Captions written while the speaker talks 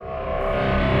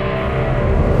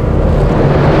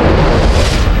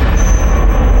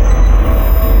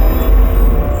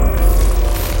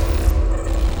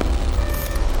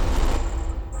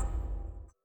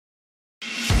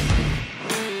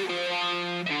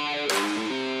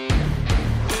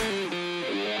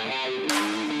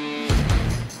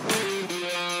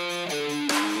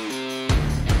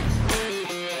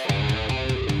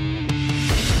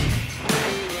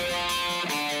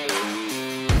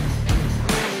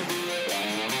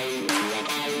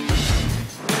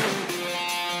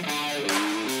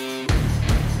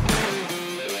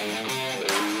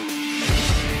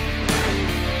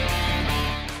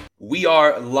We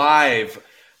are live.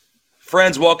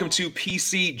 Friends, welcome to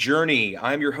PC Journey.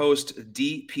 I'm your host,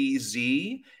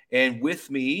 DPZ, and with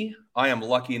me, I am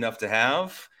lucky enough to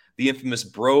have the infamous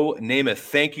Bro Namath.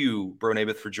 Thank you, Bro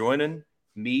Namath, for joining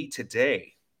me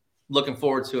today. Looking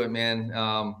forward to it, man.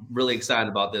 Really excited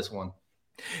about this one.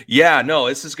 Yeah, no,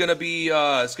 this is gonna be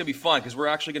fun because we're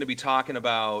actually gonna be talking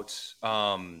about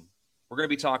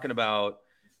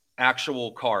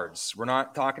actual cards. We're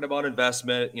not talking about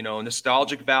investment,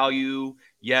 nostalgic value,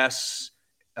 yes,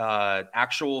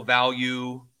 actual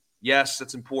value, yes,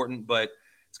 that's important, but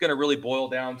it's going to really boil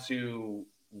down to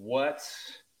what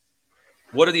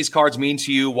do these cards mean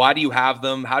to you? Why do you have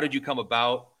them? How did you come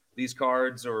about these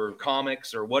cards or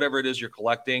comics or whatever it is you're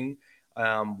collecting?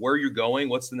 Where you're going?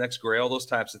 What's the next grail? Those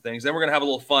types of things. Then we're going to have a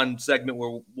little fun segment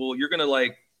where you're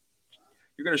going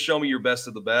to show me your best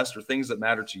of the best or things that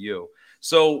matter to you.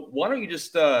 So why don't you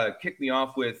just kick me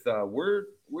off with where'd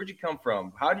you come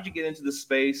from? How did you get into this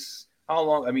space? How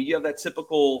long? I mean, you have that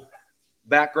typical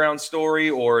background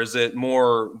story, or is it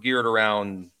more geared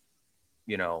around,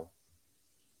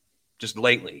 just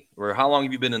lately? Or how long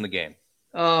have you been in the game?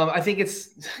 I think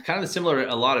it's kind of similar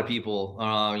to a lot of people.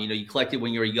 You collect it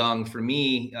when you were young. For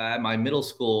me, at my middle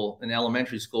school and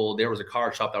elementary school, there was a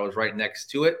card shop that was right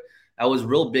next to it. I was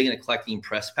real big into collecting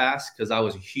press pass because I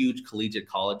was a huge collegiate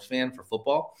college fan for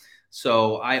football.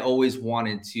 So I always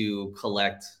wanted to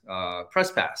collect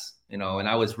press pass, and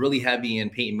I was really heavy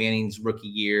in Peyton Manning's rookie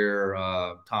year,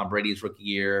 Tom Brady's rookie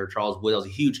year, Charles Wood. I was a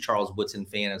huge Charles Woodson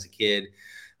fan as a kid.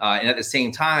 And at the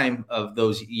same time of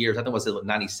those years, I think it was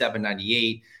 97,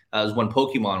 98, was when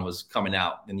Pokemon was coming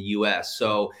out in the US.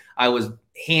 So I was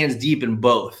hands deep in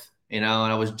both, and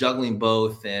I was juggling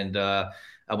both. And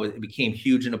became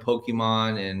huge into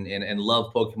Pokemon and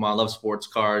love Pokemon, love sports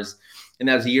cars. And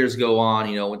as the years go on,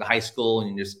 went to high school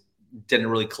and just didn't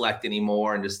really collect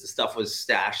anymore. And just the stuff was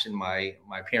stashed in my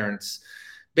parents'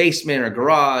 basement or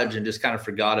garage and just kind of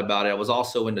forgot about it. I was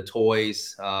also into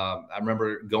toys. I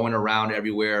remember going around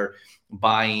everywhere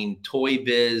buying Toy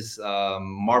Biz,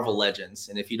 Marvel Legends.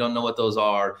 And if you don't know what those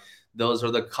are those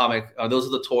are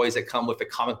the toys that come with the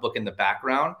comic book in the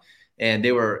background. And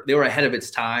they were ahead of its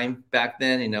time back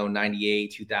then,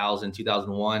 98, 2000,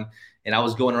 2001. And I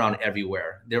was going around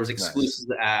everywhere. There was exclusives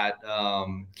at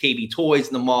KB Toys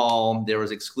in the mall. There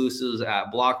was exclusives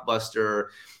at Blockbuster.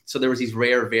 So there was these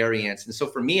rare variants. And so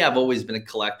for me, I've always been a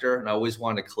collector and I always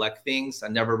wanted to collect things. I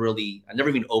never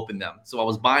even opened them. So I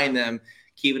was buying them,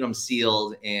 keeping them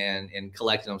sealed and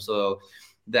collecting them. So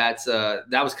that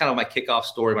was kind of my kickoff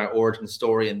story, my origin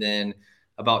story. And then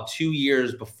about 2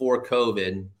 years before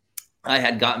COVID, I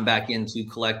had gotten back into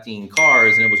collecting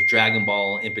cars, and it was Dragon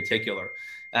Ball in particular.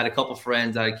 I had a couple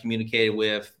friends I communicated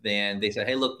with, and they said,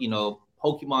 hey, look,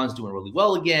 Pokemon's doing really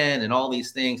well again and all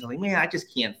these things. I'm like, man, I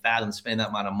just can't fathom spending that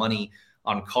amount of money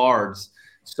on cards.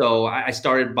 So I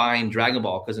started buying Dragon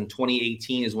Ball because in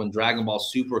 2018 is when Dragon Ball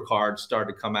Super cards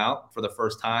started to come out for the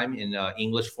first time in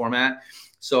English format.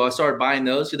 So I started buying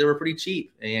those because they were pretty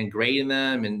cheap and grading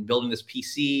them and building this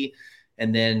PC.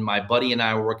 And then my buddy and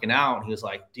I were working out, and he was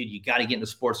like, dude, you got to get into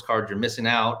sports cards. You're missing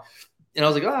out. And I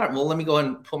was like, all right, well, let me go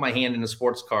and put my hand in a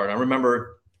sports card. I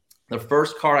remember the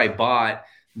first car I bought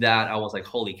that I was like,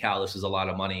 holy cow, this is a lot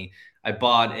of money. I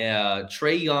bought a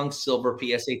Trae Young Silver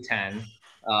PSA 10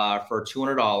 for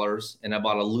 $200. And I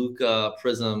bought a Luka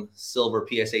Prism Silver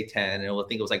PSA 10. And I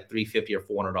think it was like $350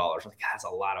 or $400. I was like, God, that's a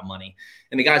lot of money.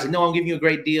 And the guy's like, no, I'm giving you a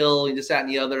great deal. And this, that, and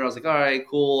the other. I was like, all right,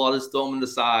 cool. I'll just throw them on the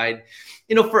side.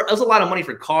 It was a lot of money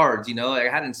for cards. I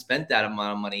hadn't spent that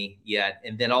amount of money yet.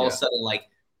 And then all of a sudden, like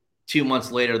 2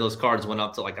 months later, those cards went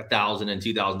up to like $1,000 and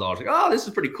 $2,000. Like, oh, this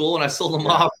is pretty cool. And I sold them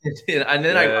off. And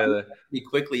then I pretty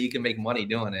quickly, you can make money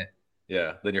doing it.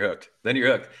 Yeah. Then you're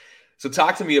hooked. So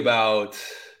talk to me about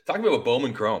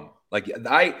Bowman Chrome. Like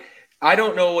I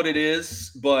don't know what it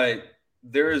is, but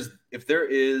if there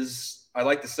is, I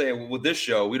like to say with this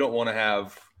show, we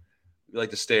like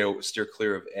to steer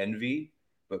clear of envy.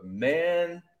 But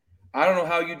man, I don't know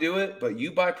how you do it, but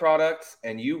you buy product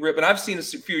and you rip. And I've seen a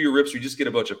few of your rips. You just get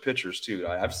a bunch of pictures too.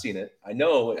 I've seen it. I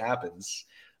know it happens.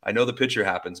 I know the picture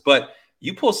happens, but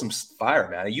you pull some fire,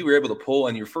 man. You were able to pull,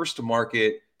 and you're first to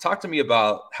market. Talk to me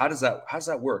about how does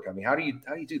that work? I mean, how do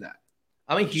you do that?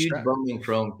 I'm a huge Bowman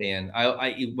Chrome fan.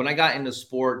 When I got into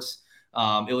sports,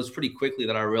 it was pretty quickly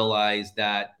that I realized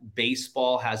that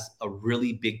baseball has a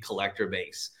really big collector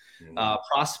base.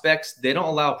 Prospects, they don't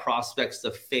allow prospects to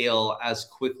fail as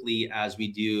quickly as we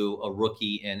do a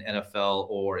rookie in NFL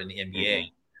or in the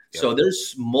NBA. So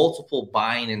there's multiple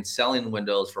buying and selling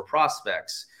windows for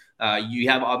prospects. You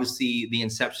have obviously the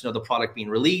inception of the product being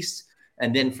released,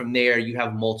 And then from there, you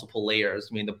have multiple layers.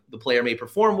 I mean, the player may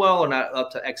perform well or not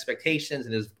up to expectations,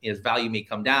 and his value may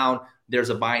come down. There's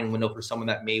a buying window for someone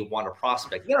that may want a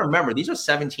prospect. You got to remember, these are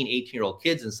 17, 18-year-old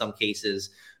kids in some cases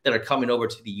that are coming over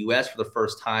to the U.S. for the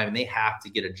first time, and they have to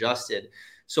get adjusted.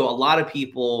 So a lot of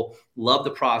people love the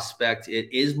prospect.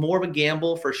 It is more of a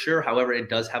gamble for sure. However, it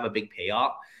does have a big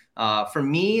payoff. For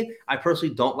me, I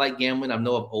personally don't like gambling. I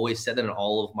know I've always said that in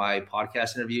all of my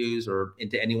podcast interviews or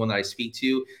into anyone that I speak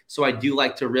to. So I do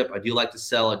like to rip. I do like to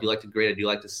sell. I do like to grade. I do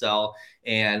like to sell.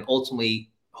 And ultimately,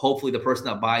 hopefully the person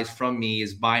that buys from me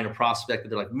is buying a prospect that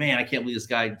they're like, man, I can't believe this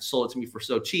guy sold it to me for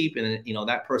so cheap. And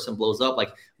that person blows up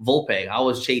like Volpe. I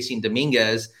was chasing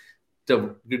Dominguez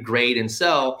to grade and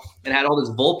sell and had all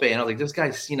this Volpe. And I was like, this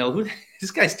guy's,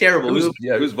 this guy's terrible. Who's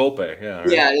Volpe? Yeah. Right.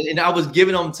 Yeah. And I was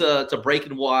giving them to Break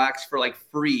and Wax for like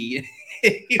free.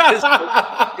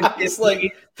 It's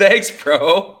like, thanks,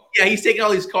 bro. Yeah. He's taking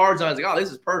all these cards. And I was like, oh,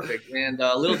 this is perfect. And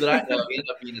little did I know, he ended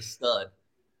up being a stud.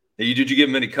 Did you give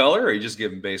him any color, or you just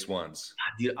give him base ones?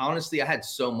 Dude, honestly, I had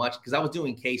so much because I was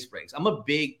doing case breaks. I'm a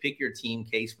big pick your team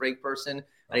case break person.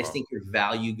 I just think your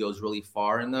value goes really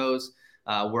far in those.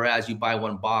 Whereas you buy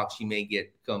one box, you may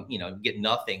get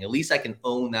nothing. At least I can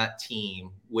own that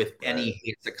team with any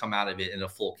hits that come out of it in a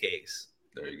full case.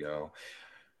 There you go.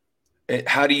 And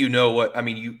how do you know what? I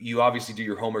mean, you obviously do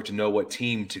your homework to know what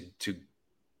team to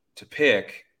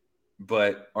pick.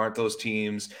 But aren't those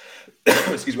teams,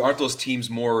 aren't those teams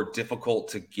more difficult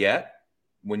to get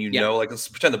when know? Like, let's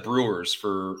pretend the Brewers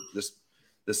for this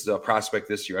prospect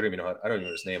this year. I don't even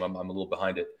know his name. I'm a little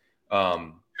behind it.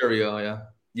 Vireo,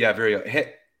 yeah,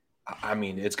 Vireo. I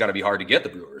mean, it's got to be hard to get the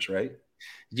Brewers, right?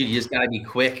 Dude, you just gotta be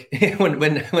quick.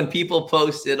 when people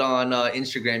post it on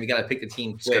Instagram, you gotta pick the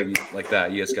team quick. It's gotta be like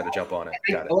that. You just gotta jump on it.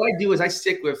 What I do is I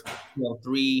stick with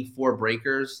 3-4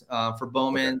 breakers for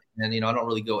Bowman, and I don't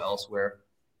really go elsewhere.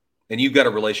 And you've got a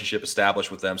relationship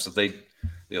established with them, so they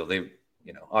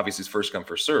obviously it's first come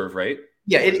first serve, right?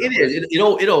 Yeah, it is.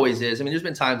 It always is. I mean, there's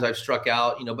been times I've struck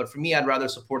out, but for me, I'd rather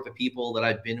support the people that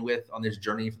I've been with on this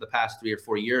journey for the past 3 or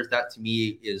 4 years. That to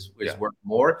me is worth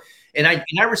more. And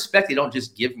I respect they don't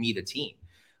just give me the team.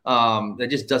 That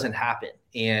just doesn't happen.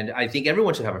 And I think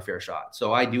everyone should have a fair shot.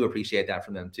 So I do appreciate that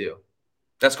from them too.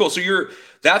 That's cool. So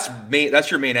that's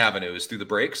your main avenue is through the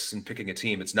breaks and picking a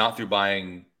team. It's not through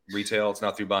buying retail. It's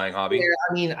not through buying hobby. Yeah,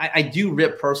 I mean, I do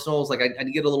rip personals. Like I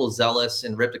get a little zealous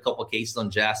and ripped a couple of cases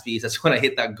on Jaspys. That's when I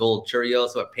hit that gold Churio,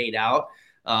 so it paid out,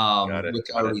 which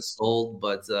I already sold.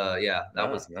 But that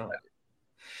was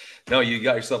no. You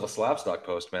got yourself a slab stock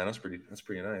post, man. That's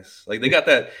pretty nice. Like they got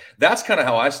that. That's kind of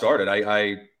how I started.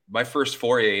 My first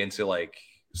foray into like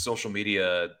social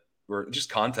media or just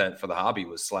content for the hobby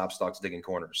was slab stocks digging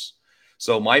corners.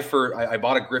 So I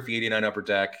bought a Griffey 89 upper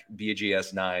deck,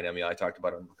 BGS 9. I mean, I talked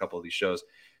about it on a couple of these shows,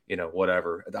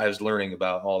 whatever. I was learning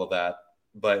about all of that,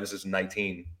 but this is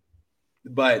 19.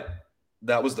 But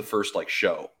that was the first like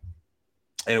show.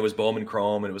 And it was Bowman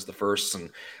Chrome, and it was the first.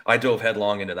 And I dove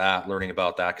headlong into that, learning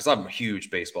about that because I'm a huge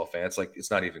baseball fan. It's like,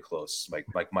 it's not even close,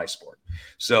 like my sport.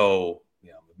 So, I'm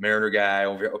a Mariner guy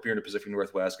up here in the Pacific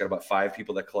Northwest. Got about 5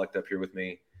 people that collect up here with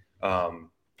me.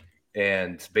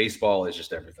 And baseball is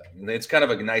just everything. And it's kind of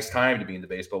a nice time to be into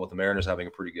baseball with the Mariners having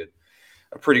a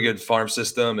pretty good farm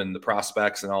system and the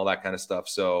prospects and all that kind of stuff.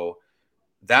 So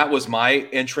that was my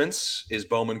entrance is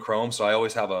Bowman Chrome. So I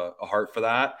always have a heart for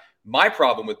that. My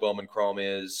problem with Bowman Chrome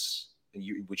is,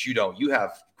 which you don't, you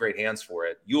have great hands for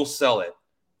it. You'll sell it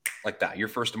like that. You're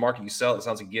first to market, you sell it. It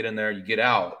sounds like you get in there, you get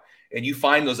out, and you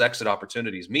find those exit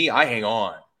opportunities. Me, I hang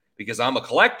on because I'm a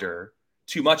collector.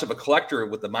 Too much of a collector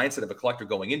with the mindset of a collector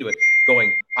going into it,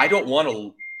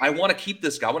 I want to keep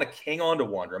this guy. I want to hang on to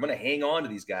Wander. I'm going to hang on to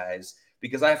these guys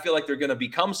because I feel like they're going to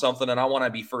become something and I want to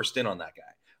be first in on that guy.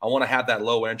 I want to have that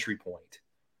low entry point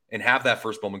and have that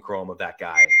first Bowman Chrome of that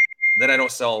guy. Then I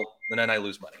don't sell, and then I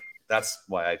lose money. That's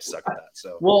why I suck at that.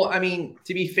 So, well, I mean,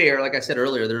 to be fair, like I said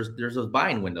earlier, there's those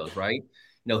buying windows, right?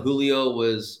 Julio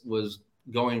was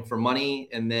going for money,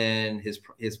 and then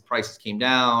his prices came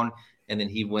down. And then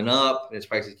he went up, and his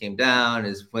prices came down,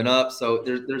 and went up. So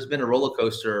there's been a roller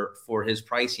coaster for his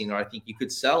pricing, or I think you could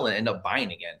sell and end up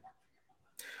buying again.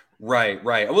 Right.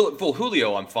 Well, for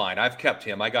Julio, I'm fine. I've kept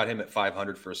him. I got him at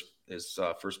 500 for his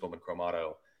first Bowman Chrome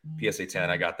Auto PSA 10.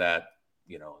 I got that,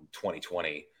 in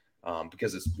 2020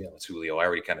 because it's Julio. I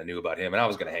already kind of knew about him, and I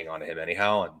was going to hang on to him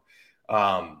anyhow.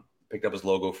 And picked up his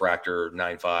Logo Fractor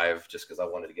 9.5 just because I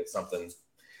wanted to get something.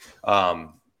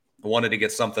 I wanted to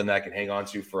get something that I can hang on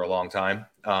to for a long time.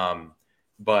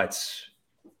 But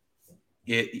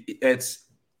it's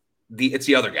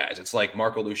the other guys. It's like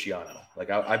Marco Luciano.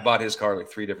 Like I bought his car like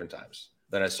 3 different times.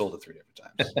 then I sold it 3 different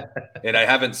times. And I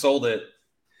haven't sold it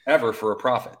ever for a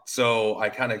profit. So I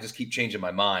kind of just keep changing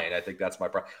my mind. I think that's my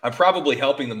problem. I'm probably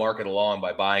helping the market along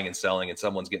by buying and selling, and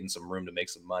someone's getting some room to make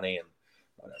some money and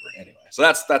whatever. Anyway, so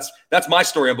that's my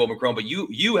story on Bowman Chrome. But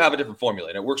you have a different formula,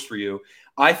 and it works for you.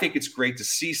 I think it's great to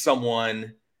see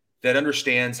someone that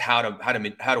understands how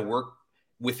to work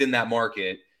within that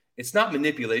market. It's not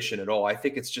manipulation at all. I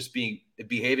think it's just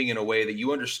behaving in a way that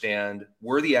you understand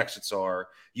where the exits are.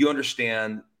 You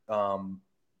understand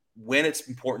when it's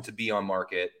important to be on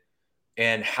market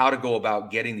and how to go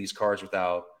about getting these cards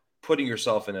without putting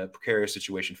yourself in a precarious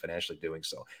situation financially doing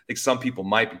so. I think some people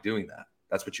might be doing that.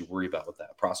 That's what you worry about with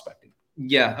that prospecting.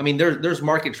 Yeah. I mean, there's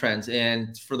market trends,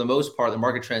 and for the most part, the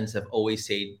market trends have always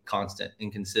stayed constant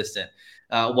and consistent.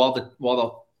 While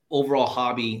the overall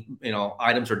hobby,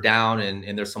 items are down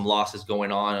and there's some losses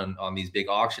going on these big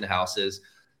auction houses,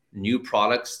 new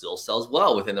product still sells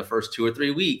well within the first 2 or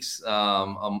 3 weeks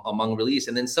among release.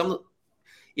 And then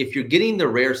if you're getting the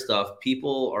rare stuff,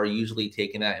 people are usually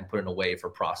taking that and putting it away for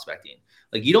prospecting.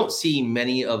 Like, you don't see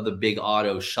many of the big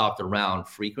autos shopped around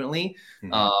frequently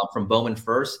from Bowman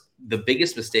First. The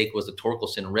biggest mistake was the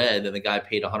Torkelson Red, and the guy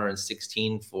paid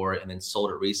 116 for it and then sold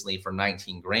it recently for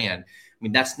 19 grand. I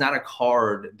mean, that's not a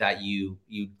card that you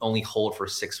only hold for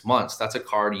 6 months. That's a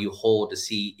card you hold to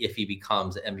see if he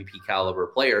becomes an MVP caliber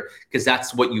player, because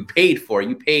that's what you paid for.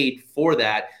 You paid for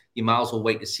that. You might as well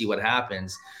wait to see what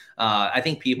happens. I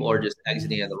think people are just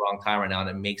exiting at the wrong time right now, and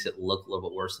it makes it look a little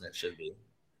bit worse than it should be.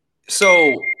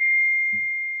 So,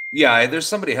 yeah, there's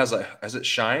somebody has it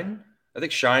Shine? I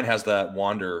think Shine has that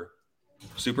Wander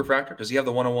Superfractor. Does he have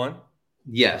the 101?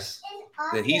 Yes.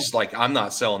 And he's like, I'm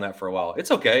not selling that for a while.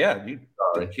 It's okay. Yeah.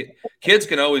 Kids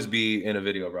can always be in a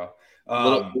video, bro.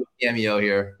 Little cameo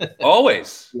here.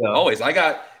 Always. Yeah. Always.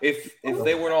 If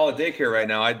they weren't all at daycare right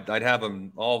now, I'd have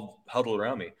them all huddled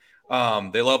around me.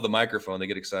 They love the microphone. They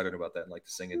get excited about that and like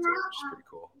to sing into it, which is pretty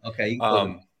cool. Okay.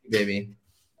 Baby.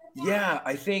 Yeah,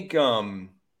 I think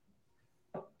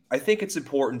it's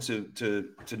important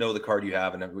to know the card you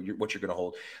have and what you're going to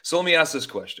hold. So let me ask this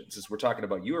question: since we're talking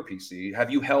about your PC,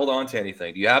 have you held on to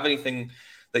anything? Do you have anything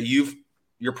that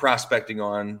you're prospecting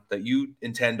on that you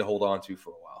intend to hold on to for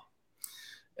a while?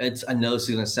 I know it's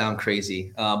going to sound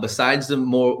crazy. Besides the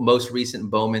most recent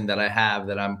Bowman that I have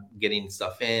that I'm getting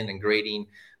stuff in and grading,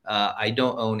 I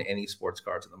don't own any sports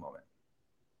cards at the moment.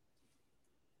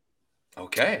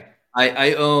 Okay.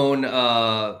 I own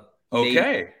I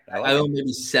own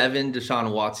maybe 7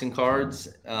 Deshaun Watson cards.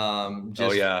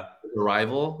 The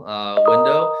arrival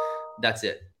window. That's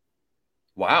it.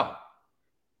 Wow.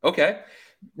 Okay.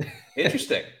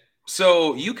 Interesting.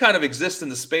 So you kind of exist in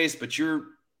the space, but you're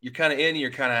kind of in, you're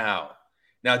kind of out.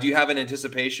 Now, do you have an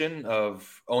anticipation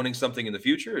of owning something in the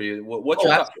future? What's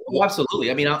your absolutely.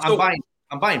 I mean,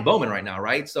 I'm buying Bowman right now,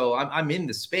 right? So I'm in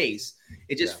the space.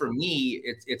 It just, for me,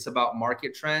 it's about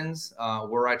market trends,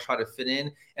 where I try to fit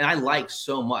in, and I like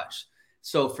so much.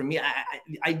 So for me,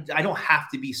 I don't have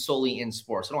to be solely in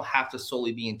sports. I don't have to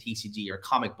solely be in TCG or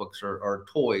comic books or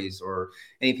toys or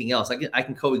anything else. I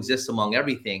can coexist among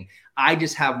everything. I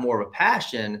just have more of a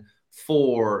passion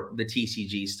for the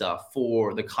TCG stuff,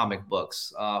 for the comic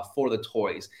books, for the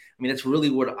toys. I mean, that's really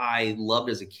what I loved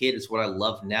as a kid. It's what I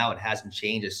love now. It hasn't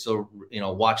changed. I still,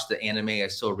 watch the anime. I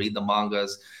still read the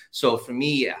mangas. So for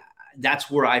me, that's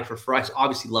where I prefer. I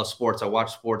obviously love sports. I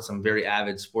watch sports. I'm a very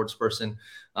avid sports person.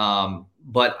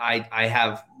 But I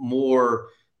have more,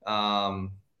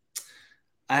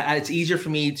 it's easier for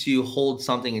me to hold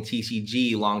something in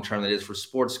TCG long term than it is for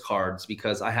sports cards,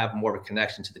 because I have more of a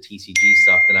connection to the TCG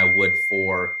stuff than I would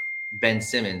for Ben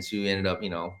Simmons, who ended up,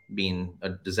 being a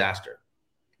disaster.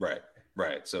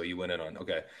 Right. So you went in on,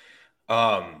 okay.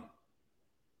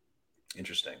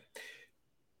 Interesting.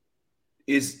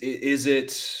 Is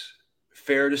it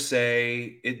fair to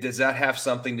say does that have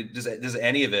something to, does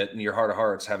any of it in your heart of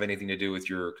hearts have anything to do with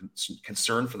your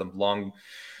concern for the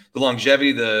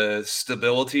longevity, the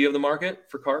stability of the market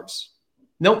for cards?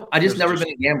 Nope. I've just never been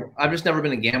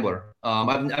a gambler.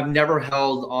 I've never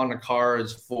held on to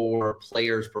cards for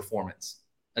players' performance.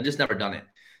 I've just never done it.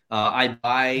 I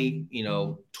buy,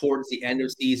 towards the end of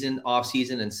season, off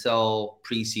season, and sell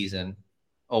preseason.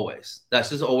 Always. That's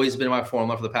just always been my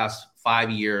formula for the past 5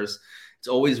 years. It's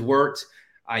always worked.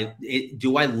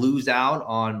 Do I lose out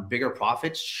on bigger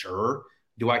profits? Sure.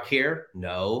 Do I care?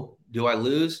 No. Do I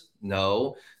lose?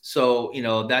 No. So,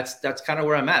 that's kind of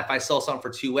where I'm at. If I sell something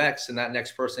for 2x and that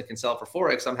next person can sell for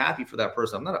 4x, I'm happy for that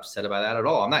person. I'm not upset about that at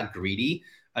all. I'm not greedy.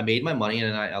 I made my money,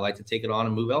 and I like to take it on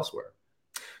and move elsewhere.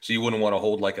 So you wouldn't want to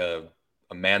hold like a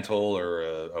Mantle or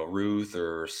a Ruth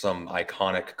or some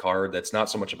iconic card that's not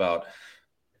so much about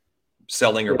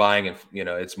selling or buying, and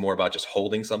it's more about just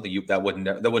holding something. That wouldn't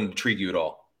intrigue you at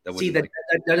all. See, that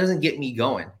doesn't get me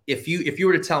going. If you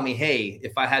were to tell me, hey,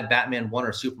 if I had Batman 1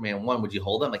 or Superman 1, would you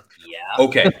hold them? Like, yeah.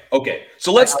 Okay.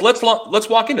 So let's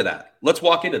walk into that. Let's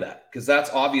walk into that, because that's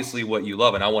obviously what you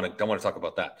love, and I want to talk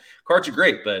about that. Cards are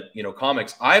great, but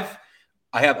comics. I'm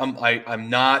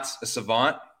not a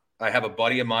savant. I have a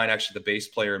buddy of mine, actually the bass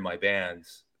player in my band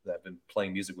that I've been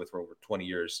playing music with for over 20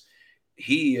 years.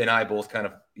 He and I both kind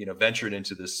of ventured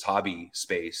into this hobby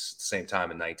space at the same time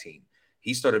in 19.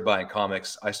 He started buying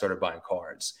comics. I started buying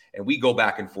cards, and we go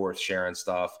back and forth sharing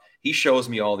stuff. He shows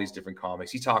me all these different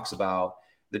comics. He talks about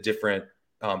the different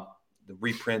the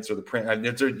reprints or the print.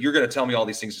 You're going to tell me all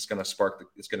these things. It's going to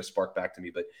spark back to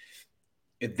me. But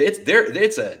it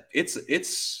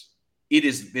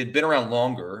has been around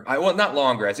longer. Not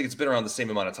longer. I think it's been around the same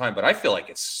amount of time, but I feel like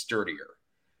it's sturdier.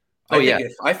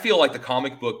 I feel like the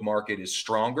comic book market is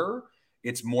stronger.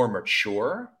 It's more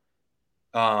mature.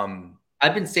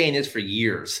 I've been saying this for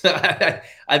years.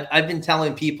 I've been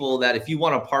telling people that if you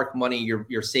want to park money,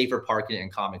 you're safer parking it in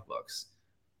comic books.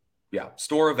 Yeah,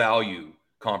 store of value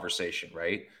conversation,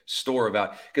 right? Store of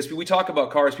value. Because we talk about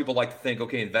cars, people like to think,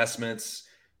 okay, investments,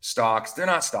 stocks. They're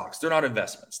not stocks. They're not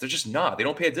investments. They're just not. They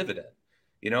don't pay a dividend.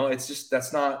 It's just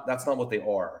that's not what they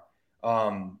are.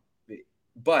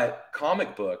 But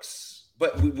comic books.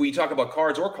 But we talk about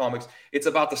cards or comics. It's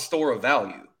about the store of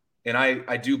value. And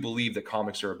I do believe that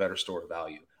comics are a better store of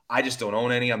value. I just don't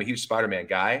own any. I'm a huge Spider-Man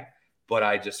guy, but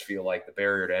I just feel like the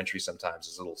barrier to entry sometimes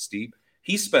is a little steep.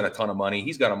 He's spent a ton of money.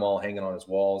 He's got them all hanging on his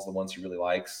walls, the ones he really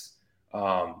likes.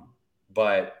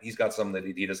 But he's got some that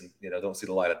he doesn't, don't see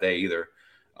the light of day either.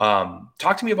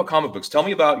 Talk to me about comic books. Tell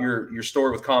me about your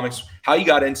story with comics, how you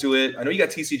got into it. I know you got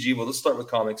TCG, but let's start with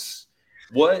comics.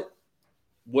 Give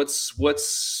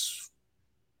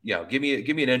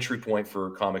me an entry point for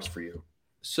comics for you.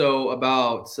 So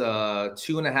about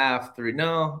 2.5,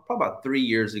 probably about 3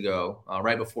 years ago,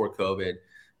 right before COVID,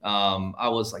 I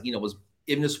was like, was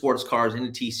into sports cars,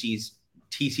 into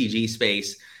TCG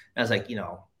space. And I was like,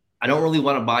 I don't really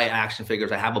want to buy action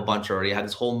figures. I have a bunch already. I had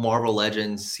this whole Marvel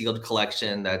Legends sealed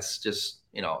collection that's just,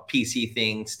 PC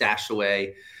thing stashed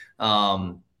away.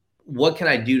 What can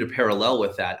I do to parallel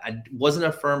with that? I wasn't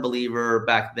a firm believer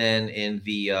back then in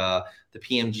the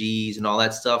PMGs and all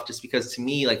that stuff, just because to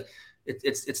me, like,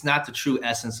 it's not the true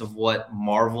essence of what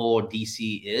Marvel or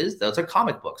DC is. Those are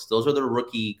comic books. Those are the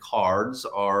rookie cards,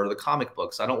 are the comic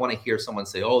books. I don't want to hear someone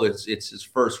say, "Oh, it's his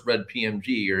first red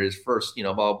PMG or his first,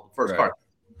 first card."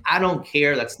 I don't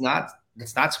care. That's not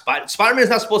Spider-Man is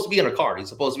not supposed to be in a card. He's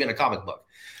supposed to be in a comic book.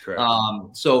 Correct.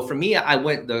 So for me, I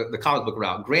went the comic book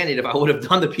route. Granted, if I would have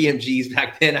done the PMGs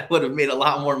back then, I would have made a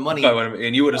lot more money.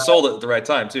 And you would have sold it at the right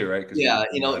time too, right? Yeah,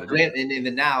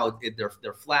 and now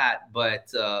they're flat, but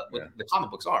the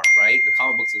comic books are, right? The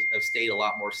comic books have stayed a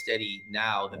lot more steady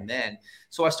now than then.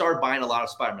 So I started buying a lot of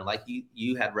Spider-Man. Like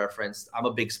you had referenced, I'm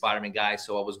a big Spider-Man guy,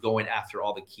 so I was going after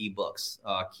all the key books.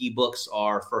 Key books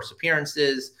are first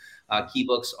appearances. Key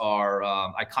books are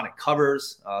iconic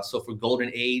covers. So for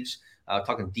Golden Age,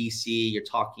 talking DC, you're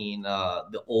talking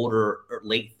the older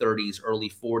late 30s, early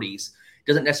 40s. It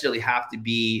doesn't necessarily have to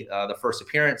be the first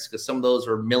appearance, because some of those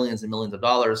are millions and millions of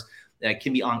dollars. That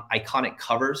can be on iconic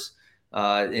covers.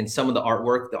 In some of the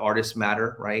artwork, the artists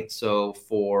matter, right? So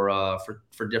for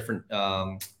different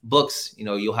books,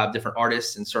 you'll have different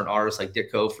artists, and certain artists like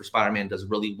Ditko for Spider-Man does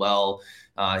really well.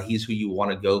 He's who you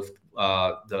want to go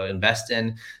to invest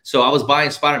in. So I was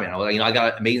buying Spider-Man. I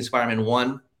got Amazing Spider-Man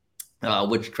 1.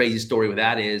 Which crazy story with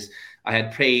that is I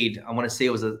had paid, I want to say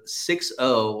it was a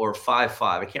 6.0 or 5.5.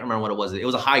 I can't remember what it was. It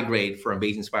was a high grade for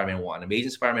Amazing Spider-Man 1.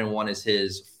 Amazing Spider-Man 1 is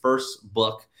his first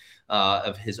book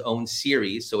of his own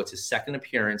series. So it's his second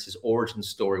appearance. His origin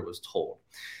story was told.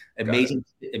 Amazing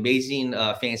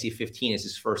Fantasy 15 is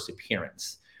his first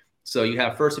appearance. So you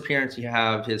have first appearance, you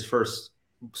have his first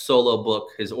solo book,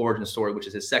 his origin story, which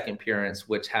is his second appearance,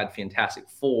 which had Fantastic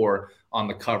Four on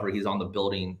the cover. He's on the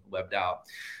building webbed out.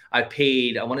 I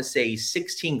paid, I want to say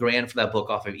 $16,000 for that book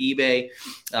off of eBay.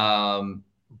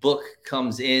 Book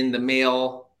comes in the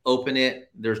mail, open it,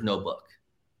 there's no book.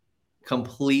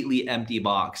 Completely empty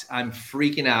box. I'm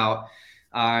freaking out.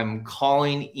 I'm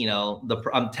calling,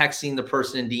 I'm texting the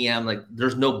person in DM, like,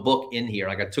 there's no book in here.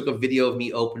 Like, I took a video of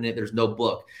me opening it. There's no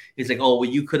book. He's like, oh, well,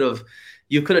 you could have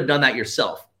done that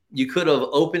yourself. You could have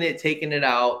opened it, taken it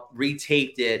out,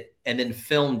 retaped it, and then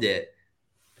filmed it.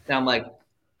 And I'm like,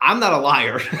 I'm not a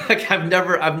liar. Like, I've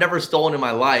never stolen in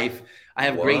my life. I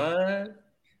have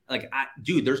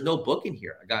dude, there's no book in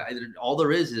here. All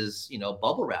there is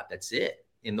bubble wrap. That's it.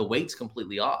 And the weight's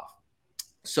completely off.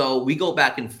 So we go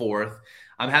back and forth.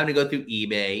 I'm having to go through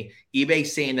eBay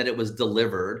saying that it was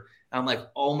delivered. I'm like,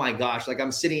 oh my gosh, like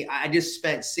I'm sitting, I just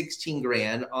spent 16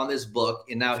 grand on this book.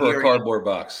 And now for a cardboard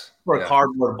box. For a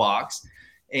cardboard box.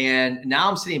 And now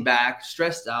I'm sitting back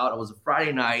stressed out. It was a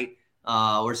Friday night.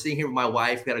 We're sitting here with my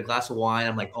wife. We had a glass of wine.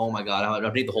 I'm like, oh my God,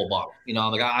 I need the whole bottle. You know,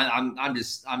 I'm like, I'm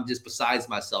just besides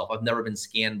myself. I've never been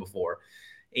scanned before.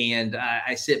 And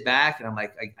I sit back and I'm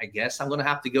like, I guess I'm going to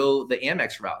have to go the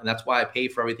Amex route. And that's why I pay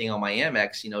for everything on my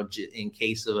Amex, you know, in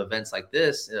case of events like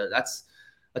this. That's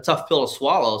a tough pill to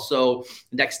swallow. So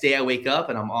the next day I wake up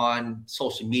and I'm on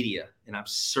social media and I'm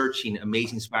searching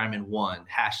Amazing Spider-Man 1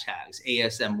 hashtags,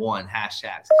 ASM1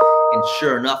 hashtags. And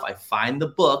sure enough, I find the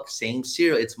book, same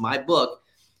serial. It's my book,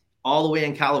 all the way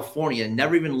in California,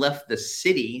 never even left the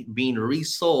city, being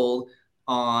resold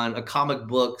on a comic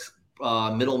book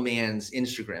middleman's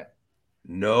Instagram.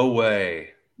 No way.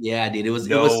 Yeah, dude. It was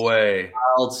way. A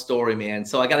wild story, man.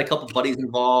 So I got a couple buddies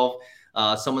involved.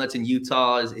 Someone that's in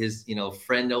Utah is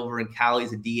friend over in Cali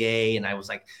is a DA. And I was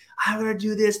like, I'm going to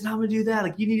do this and I'm going to do that.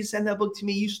 Like, you need to send that book to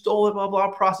me. You stole it, blah, blah.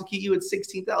 I'll prosecute you at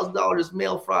 $16,000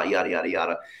 mail fraud, yada, yada,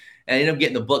 yada. And I ended up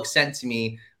getting the book sent to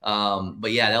me.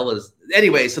 But yeah, that was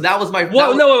anyway. So that was my.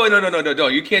 What? No.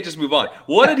 You can't just move on.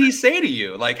 What did he say to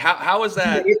you? Like, how was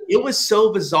that? It was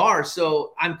so bizarre.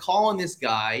 So I'm calling this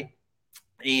guy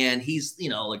and he's,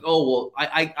 like, oh, well,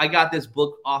 I got this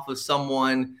book off of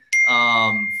someone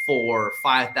for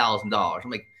 $5,000. I'm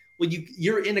like, well,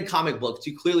 you're into comic books.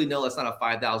 You clearly know that's not a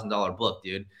 $5,000 book,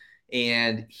 dude.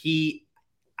 And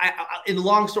in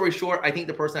long story short, I think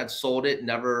the person that sold it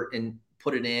never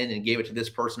put it in and gave it to this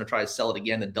person to try to sell it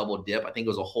again and double dip. I think it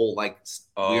was a whole weird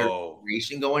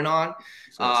situation going on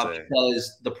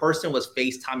because the person was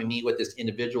FaceTiming me with this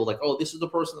individual, like, oh, this is the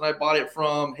person that I bought it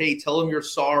from. Hey, tell them you're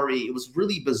sorry. It was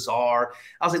really bizarre.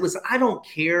 I was like, listen, I don't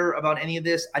care about any of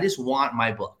this. I just want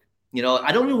my book.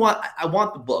 I don't even I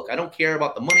want the book. I don't care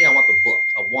about the money. I want the book.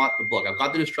 I want the book. I've gone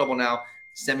through this trouble now.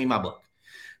 Send me my book.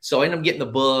 So I ended up getting the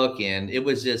book and it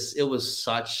was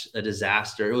such a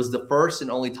disaster. It was the first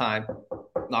and only time,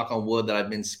 knock on wood, that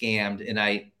I've been scammed, and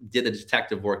I did the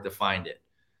detective work to find it.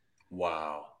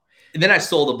 Wow. And then I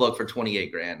sold the book for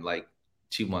 28 grand, like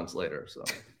 2 months later. So.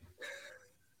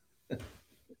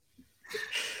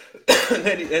 and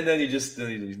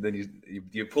then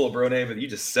you pull a bro name and you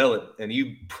just sell it and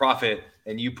you profit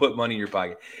and you put money in your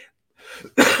pocket.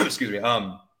 Excuse me.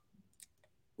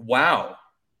 Wow.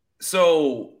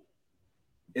 So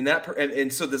in that,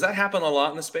 and so does that happen a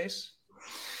lot in the space?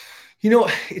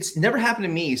 It's never happened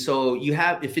to me. So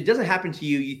if it doesn't happen to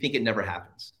you, you think it never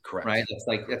happens. Correct. Right.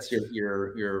 That's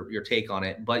your take on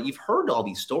it. But you've heard all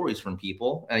these stories from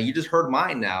people and you just heard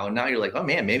mine now. And now you're like, oh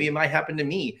man, maybe it might happen to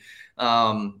me.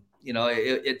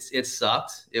 It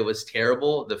sucked. It was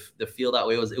terrible. The feel that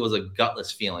way was a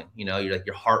gutless feeling. You're like,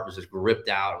 your heart was just ripped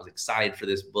out. I was excited for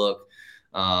this book.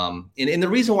 And the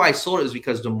reason why I sold it was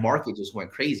because the market just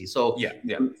went crazy. So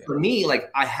for me, like,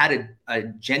 I had a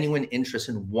genuine interest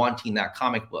in wanting that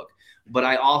comic book, but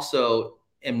I also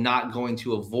am not going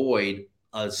to avoid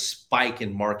a spike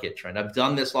in market trend. I've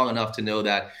done this long enough to know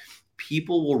that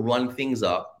people will run things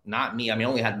up. Not me. I mean, I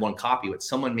only had one copy, but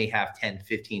someone may have 10,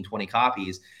 15, 20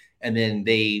 copies, and then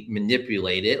they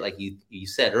manipulate it. Like you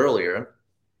said earlier,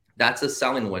 that's a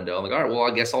selling window. I'm like, all right, well,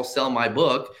 I guess I'll sell my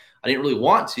book. I didn't really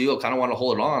want to. I kind of want to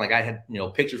hold it on. Like, I had,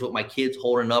 pictures with my kids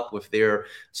holding up with their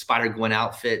Spider-Gwen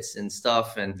outfits and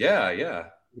stuff. And yeah.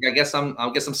 I guess I'm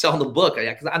selling the book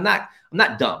because I'm not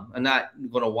dumb. I'm not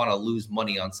going to want to lose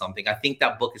money on something. I think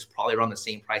that book is probably around the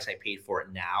same price I paid for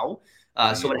it now.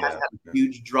 So it has had a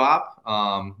huge drop,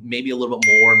 maybe a little bit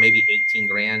more, maybe 18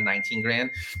 grand, 19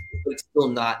 grand, but it's still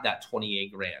not that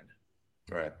 28 grand.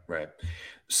 Right.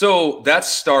 So that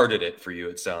started it for you,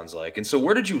 it sounds like. And so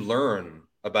where did you learn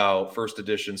about first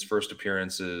editions, first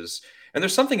appearances? And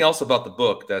there's something else about the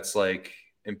book that's like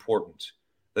important,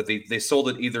 that they sold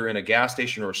it either in a gas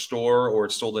station or a store, or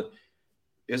it's sold it.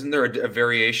 Isn't there a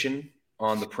variation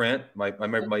on the print? My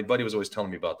buddy was always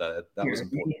telling me about that. That was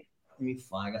important. Let me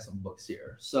find. I got some books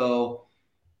here. So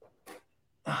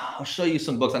I'll show you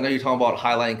some books. I know you're talking about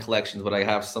highlighting collections, but I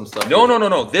have some stuff.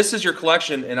 No. This is your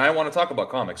collection, and I want to talk about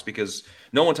comics because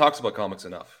no one talks about comics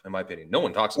enough, in my opinion. No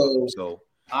one talks about them. So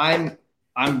I'm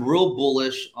real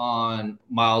bullish on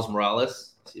Miles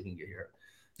Morales. Let's see if we can get here.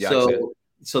 Yeah.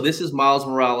 So this is Miles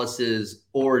Morales's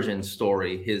origin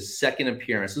story, his second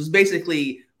appearance. This is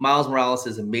basically Miles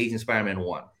Morales's Amazing Spider-Man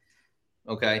 1.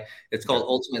 Okay, it's called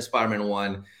Ultimate Spider-Man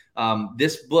 1.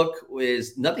 This book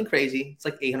is nothing crazy. It's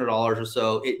like $800 or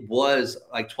so. It was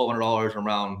like $1,200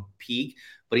 around peak,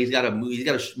 but he's got a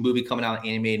movie coming out, an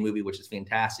animated movie, which is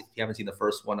fantastic. If you haven't seen the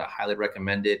first one, I highly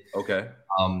recommend it. Okay.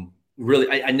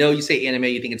 really, I know you say anime,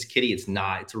 you think it's kiddie. It's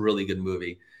not. It's a really good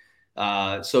movie.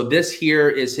 So this here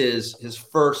is his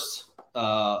first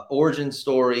origin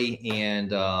story,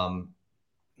 and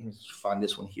let's find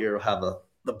this one here. I'll have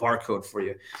the barcode for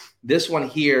you. This one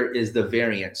here is the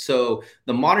variant. So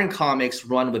the modern comics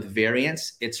run with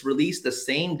variants. It's released the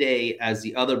same day as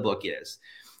the other book is.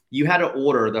 You had to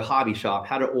order, the hobby shop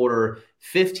had to order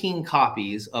 15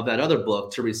 copies of that other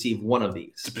book to receive one of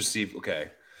these. To perceive,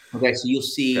 okay. Okay, so you'll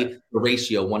see the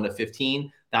ratio 1 to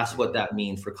 15. That's what that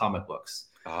means for comic books.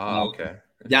 Okay.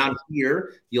 Down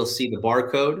here, you'll see the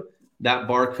barcode. That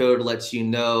barcode lets you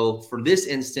know, for this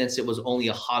instance, it was only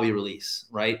a hobby release,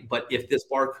 right? But if this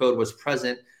barcode was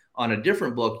present on a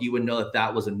different book, you would know that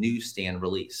that was a newsstand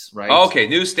release, right? Okay,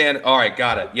 newsstand. All right,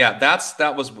 got it. Yeah,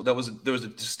 there was a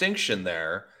distinction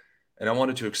there, and I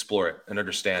wanted to explore it and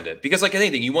understand it, because like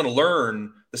anything, you want to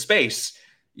learn the space,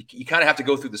 you kind of have to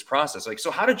go through this process. Like, so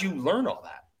how did you learn all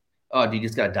that? Oh, dude, you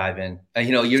just gotta dive in.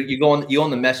 You go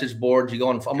on the message boards. You go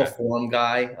on. I'm a forum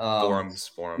guy.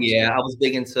 Forums. Yeah, I was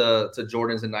big into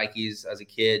Jordans and Nikes as a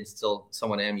kid. Still,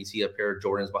 someone am. You see a pair of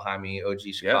Jordans behind me.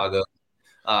 OG Chicago. Yeah.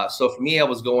 So for me, I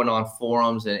was going on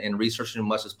forums and researching as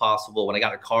much as possible. When I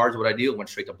got the cards, what I do, I went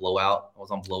straight to Blowout. I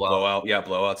was on Blowout. Yeah,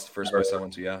 Blowout's the first place I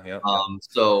went to. Yeah.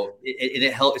 So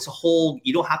it helped. It's a whole.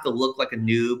 You don't have to look like a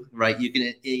noob, right? You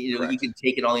can you can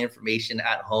take in all the information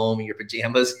at home in your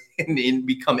pajamas and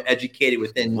become educated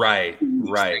within. Right.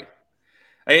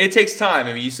 It takes time.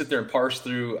 I mean, you sit there and parse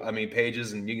through,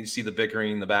 pages, and you can see the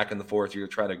bickering, the back and the forth. You're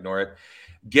trying to ignore it.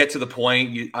 Get to the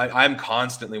point. I'm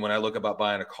constantly, when I look about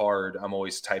buying a card, I'm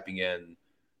always typing in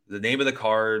the name of the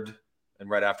card and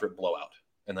right after it, Blowout.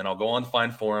 And then I'll go on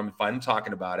Find Forum, find them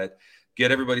talking about it,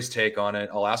 get everybody's take on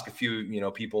it. I'll ask a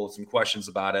few, people some questions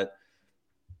about it.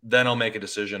 Then I'll make a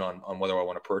decision on whether I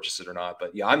want to purchase it or not.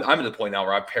 But yeah, I'm at the point now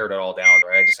where I've pared it all down,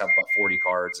 right? I just have about 40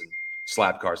 cards and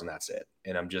slab cards, and that's it.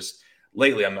 And I'm just,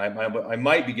 lately, I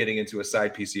might be getting into a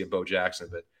side PC of Bo Jackson,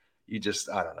 but I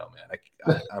don't know, man.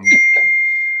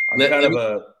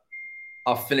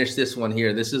 I'll finish this one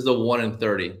here. This is the 1 in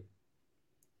 30.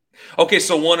 Okay,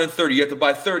 so 1 in 30. You have to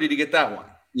buy 30 to get that one.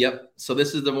 Yep. So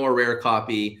this is the more rare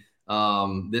copy.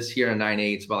 This here in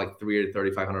 9.8, it's about like $300 to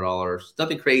 $3,500.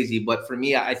 Nothing crazy, but for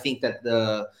me, I think that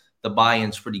the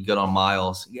buy-in's pretty good on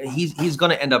Miles. He's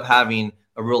going to end up having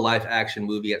a real life action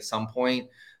movie at some point.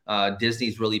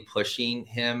 Disney's really pushing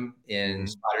him in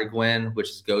Spider-Gwen, which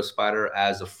is Ghost Spider,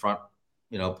 as a front,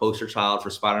 poster child for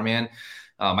Spider-Man.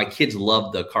 My kids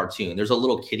love the cartoon. There's a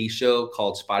little kiddie show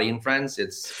called Spidey and Friends.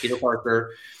 It's Peter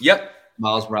Parker,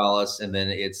 Miles Morales, and then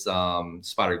it's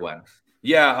Spider-Gwen.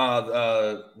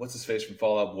 Yeah, what's his face from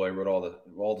Fall Out Boy wrote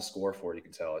all the score for it. You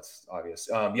can tell it's obvious.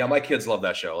 Yeah, my kids love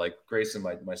that show. Like Grayson,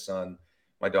 my son,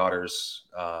 my daughters,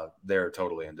 they're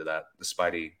totally into that. The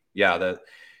Spidey,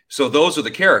 so those are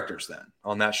the characters then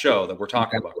on that show that we're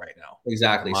talking about right now.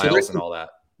 Exactly. Miles and all that.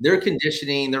 They're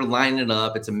conditioning. They're lining it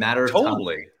up. It's a matter of time.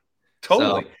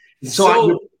 Totally.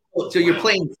 So you're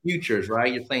playing futures,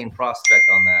 right? You're playing prospect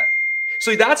on that.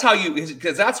 So that's how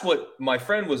because that's what my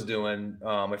friend was doing.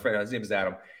 My friend, his name is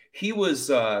Adam. He was,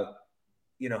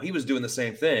 he was doing the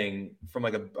same thing from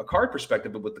like a card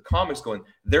perspective, but with the comics going,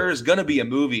 there is going to be a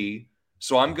movie.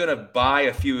 So I'm going to buy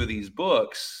a few of these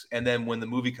books. And then when the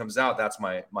movie comes out, that's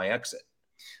my exit.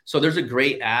 So there's a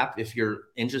great app if you're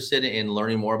interested in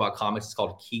learning more about comics. It's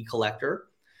called Key Collector.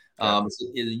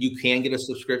 You can get a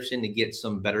subscription to get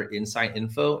some better insight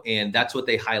info, and that's what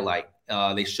they highlight.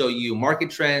 They show you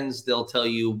market trends. They'll tell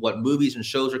you what movies and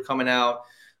shows are coming out.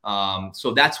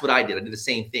 So that's what I did. I did the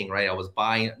same thing, right? I was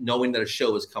buying, knowing that a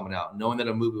show was coming out, knowing that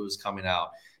a movie was coming out,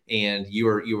 and you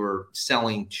were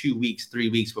selling 2 weeks, 3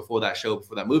 weeks before that show,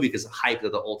 before that movie, because the hype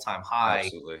of the all-time high.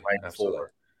 Absolutely.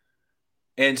 Before.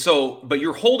 And so, but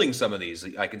you're holding some of these.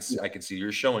 I can see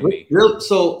you're showing me.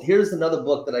 So here's another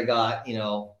book that I got.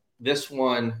 This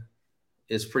one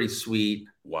is pretty sweet.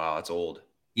 Wow, that's old.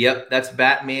 Yep, that's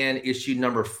Batman issue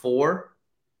number 4.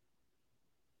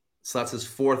 So that's his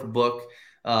 4th book.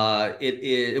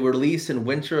 It released in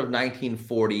winter of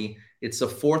 1940. It's the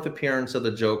 4th appearance of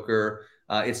the Joker.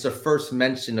 It's the first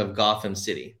mention of Gotham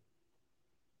City.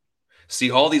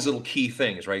 See all these little key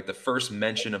things, right? The first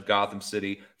mention of Gotham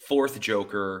City, 4th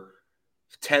Joker,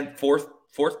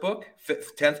 4th book,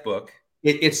 10th book.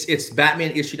 It's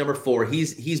Batman issue number 4.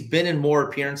 He's been in more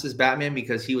appearances, Batman,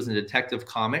 because he was in Detective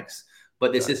Comics,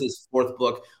 but this is his 4th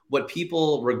book. What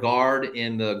people regard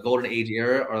in the Golden Age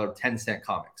era are 10-cent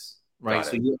comics, right?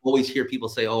 So you always hear people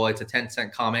say, "Oh, it's a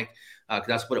 10-cent comic," because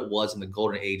that's what it was in the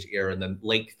Golden Age era in the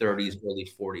late 30s, early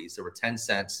 40s. There were 10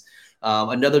 cents.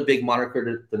 Another big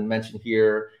moniker to mention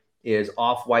here is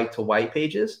off-white to white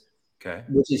pages. Okay.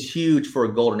 which is huge for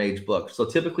a golden age book. So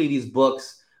typically these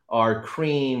books are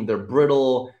cream, they're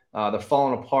brittle, they're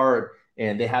falling apart,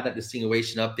 and they have that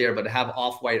distinguishing up there. But to have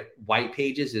white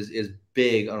pages is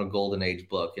big on a golden age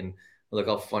book. And look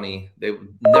how funny, they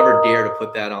would never dare to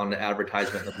put that on the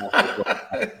advertisement.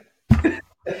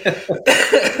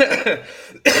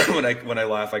 When I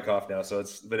laugh, I cough now. So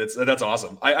that's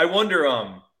awesome. I wonder.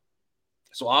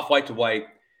 So off white to white,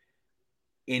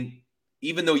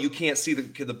 even though you can't see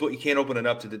the book, you can't open it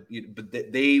up but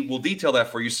they will detail that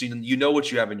for you, so you know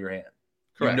what you have in your hand.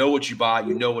 Correct. You know what you bought.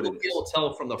 You know what it is. You'll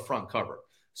tell from the front cover.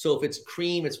 So if it's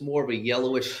cream, it's more of a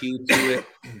yellowish hue to it.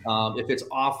 If it's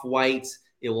off white,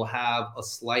 it will have a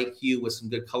slight hue with some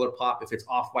good color pop. If it's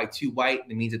off white to white,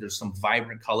 it means that there's some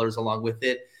vibrant colors along with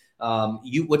it.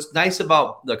 What's nice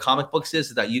about the comic books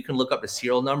is that you can look up the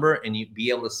serial number and you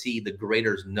be able to see the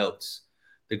grader's notes.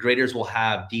 The graders will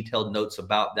have detailed notes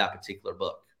about that particular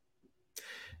book.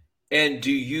 And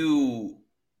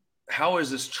how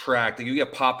is this tracked? You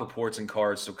get pop reports and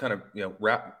cards, so kind of,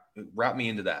 wrap me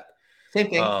into that. Same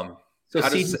thing. So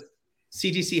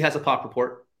CGC has a pop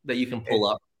report that you can pull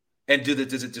up. And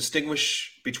does it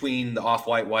distinguish between the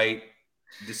off-white, white?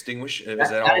 Distinguish? Is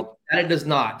that all? That it does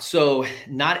not. So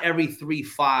not every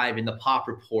 3.5 in the pop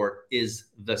report is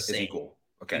the same. Equal.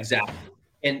 Okay. Exactly.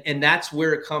 And that's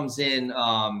where it comes in.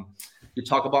 You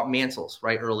talk about Mansell's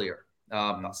right earlier.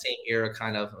 Same era,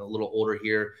 kind of a little older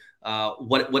here.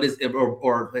 What is,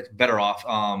 or better off,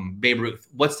 Babe Ruth.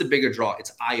 What's the bigger draw?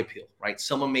 It's eye appeal, right?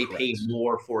 Someone may pay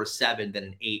more for a 7 than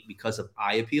an 8 because of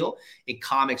eye appeal. And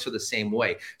comics are the same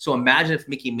way. So imagine if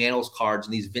Mickey Mantle's cards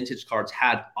and these vintage cards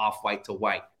had off-white to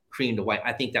white, cream to white.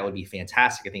 I think that would be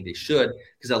fantastic. I think they should,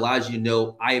 because it allows you to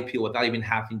know eye appeal without even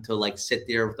having to like sit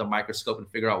there with a microscope and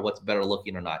figure out what's better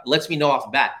looking or not. It lets me know off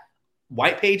the bat.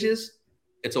 White pages,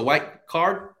 it's a white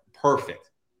card,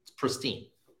 perfect. It's pristine.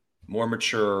 More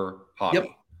mature hobby. Yep.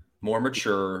 More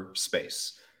mature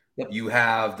space. Yep. You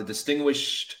have the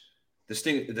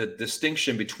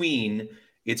distinction between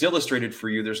it's illustrated for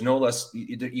you. There's no less,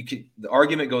 the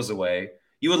argument goes away.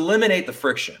 You eliminate the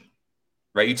friction.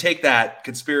 Right, you take that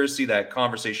conspiracy, that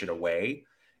conversation away,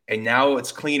 and now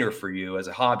it's cleaner for you as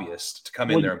a hobbyist to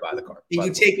come in there and buy the card. You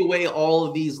take away all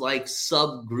of these like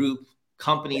subgroup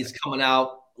companies coming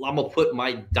out. I'm gonna put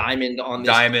my diamond on this.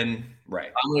 Diamond,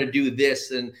 right? I'm gonna do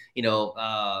this, and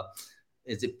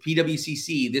is it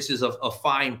PWCC? This is a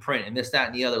fine print, and this, that,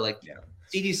 and the other. Like,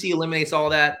 CGC eliminates all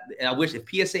that. And I wish if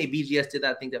PSA BGS did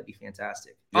that, I think that'd be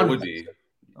fantastic. It would be.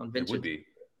 It would be.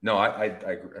 No, I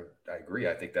agree.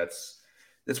 I think that's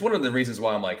one of the reasons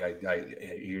why I'm like,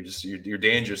 you're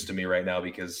dangerous to me right now,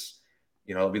 because,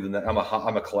 I'm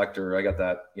a collector. I got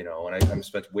that, and I've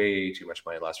spent way too much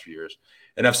money the last few years,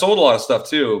 and I've sold a lot of stuff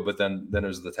too. But then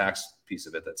there's the tax piece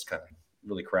of it that's kind of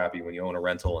really crappy when you own a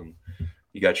rental and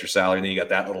you got your salary, and then you got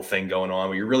that little thing going on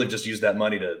where you really just use that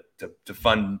money to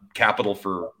fund capital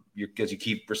for because you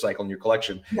keep recycling your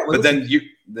collection. Yeah, but then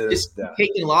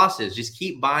taking losses. Just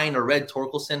keep buying a red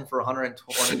Torkelson for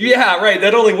 120. Yeah, right.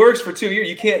 That only works for 2 years.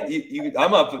 You can't.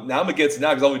 I'm up now. I'm against it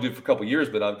now because I only did it for a couple of years,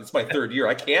 but it's my 3rd year.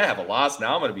 I can't have a loss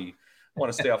now. I want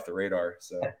to stay off the radar.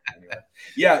 So anyway.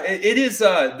 Yeah, it is.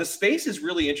 The space is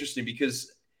really interesting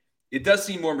because it does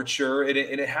seem more mature, and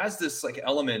it has this like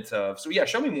element of. So yeah,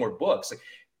 show me more books. Like,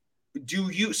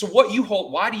 what you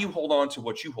hold? Why do you hold on to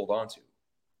what you hold on to?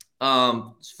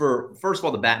 First of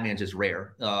all, the Batman's just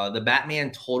rare. The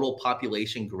Batman total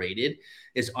population graded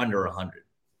is under 100.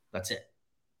 That's it.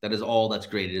 That is all that's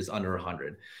graded, is under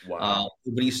 100. Wow.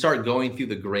 When you start going through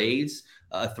the grades,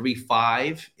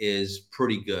 3.5 is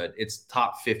pretty good. It's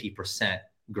top 50%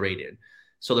 graded.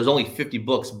 So there's only 50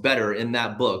 books better in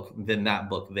that book than that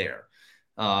book there.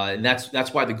 And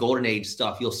that's why the golden age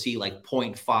stuff, you'll see like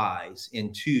 0.5s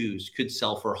and 2s could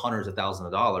sell for hundreds of thousands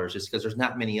of dollars just because there's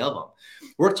not many of them.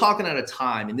 We're talking at a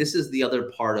time, and this is the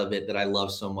other part of it that I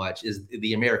love so much, is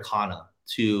the Americana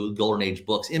to golden age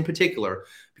books in particular,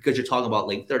 because you're talking about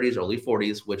late 30s, early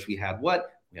 40s, which we had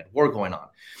war going on.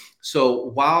 So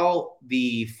while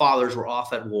the fathers were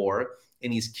off at war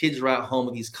and these kids were at home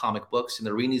with these comic books and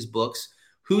they're reading these books,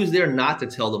 who's there not to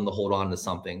tell them to hold on to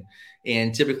something?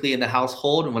 And typically in the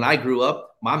household, and when I grew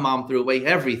up, my mom threw away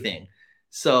everything.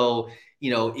 So,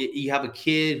 you have a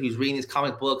kid who's reading these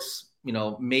comic books,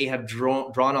 may have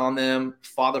drawn on them,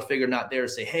 father figure not there to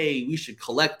say, hey, we should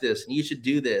collect this and you should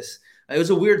do this. It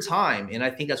was a weird time. And I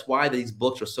think that's why these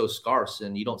books are so scarce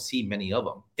and you don't see many of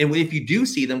them. And if you do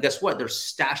see them, guess what? They're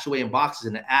stashed away in boxes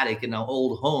in the attic in an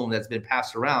old home that's been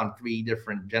passed around 3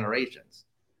 different generations.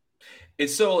 And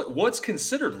so what's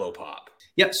considered low pop?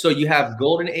 Yep. So you have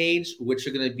Golden Age, which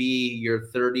are going to be your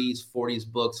 30s, 40s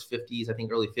books, 50s, I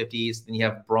think early 50s. Then you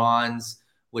have Bronze,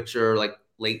 which are like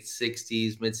late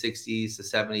 60s, mid 60s to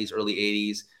 70s, early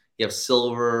 80s. You have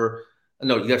Silver.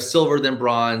 No, you have Silver, then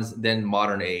Bronze, then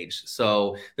Modern Age.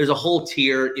 So there's a whole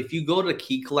tier. If you go to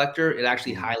Key Collector, it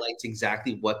actually highlights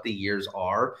exactly what the years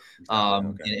are,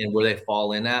 and where they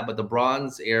fall in at. But the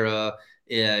Bronze era,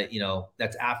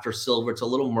 that's after Silver. It's a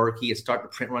little murky. The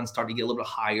print runs start to get a little bit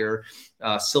higher.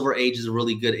 Silver Age is a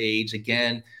really good age.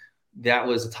 Again, that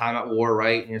was a time at war,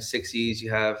 right? In your 60s, you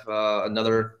have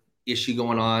another issue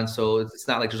going on. So it's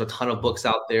not like there's a ton of books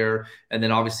out there. And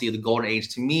then obviously the Golden Age,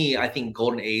 to me, I think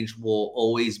Golden Age will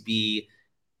always be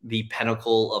the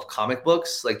pinnacle of comic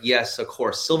books. Like, yes, of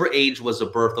course, Silver Age was the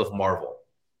birth of Marvel.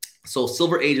 So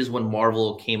Silver Age is when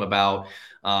Marvel came about.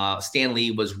 Stan Lee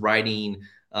was writing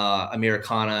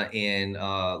Americana in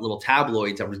little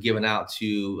tabloids that was given out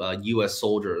to U.S.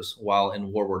 soldiers while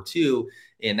in World War II.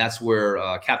 And that's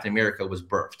where Captain America was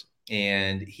birthed.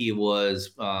 And he was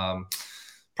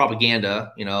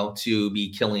propaganda, to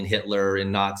be killing Hitler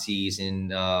and Nazis and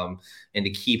to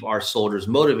keep our soldiers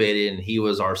motivated. And he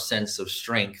was our sense of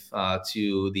strength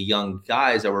to the young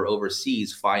guys that were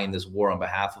overseas fighting this war on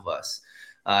behalf of us.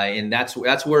 And that's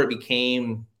where it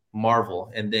became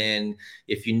Marvel. And then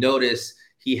if you notice,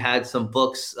 he had some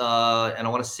books, and I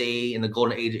want to say in the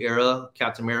Golden Age era,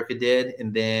 Captain America did.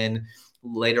 And then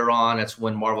later on, that's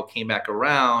when Marvel came back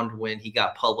around, when he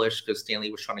got published, because Stan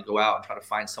Lee was trying to go out and try to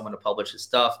find someone to publish his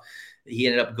stuff. He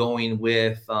ended up going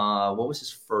with, what was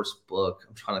his first book?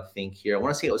 I'm trying to think here. I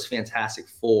want to say it was Fantastic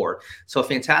Four. So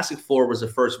Fantastic Four was the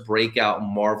first breakout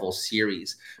Marvel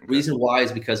series. Reason why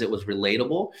is because it was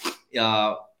relatable.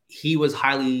 He was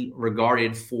highly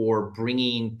regarded for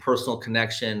bringing personal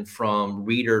connection from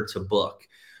reader to book.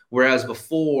 Whereas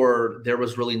before, there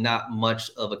was really not much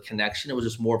of a connection. It was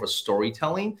just more of a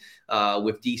storytelling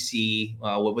with DC,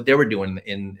 what they were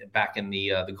doing back in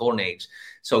the Golden Age.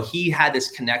 So he had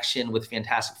this connection with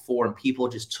Fantastic Four, and people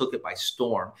just took it by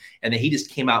storm. And then he just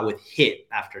came out with hit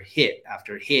after hit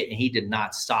after hit, and he did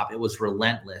not stop. It was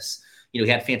relentless. He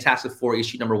had Fantastic Four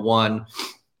issue number 1,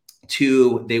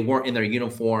 2, they weren't in their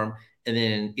uniform. And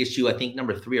then issue, I think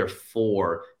number 3 or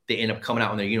 4, they end up coming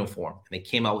out in their uniform, and they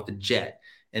came out with the jet.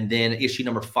 And then issue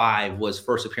number 5 was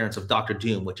first appearance of Dr.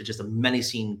 Doom, which is just a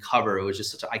menacing cover. It was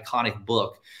just such an iconic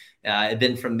book. And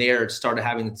then from there, it started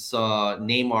having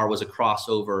Neymar was a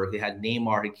crossover. They had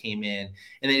Neymar who came in,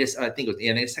 and they just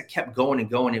kept going and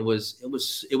going. It was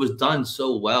done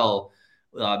so well,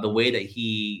 the way that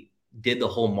he did the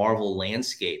whole Marvel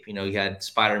landscape. You had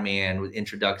Spider-Man was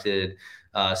introduced,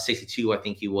 62, I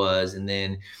think he was, and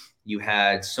then you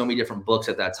had so many different books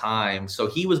at that time. So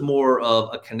he was more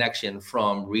of a connection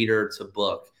from reader to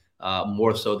book,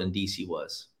 more so than DC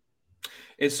was.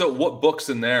 And so what books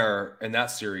in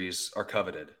that series are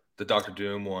coveted? The Doctor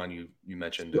Doom one you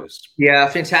mentioned is. Yeah,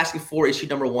 Fantastic Four issue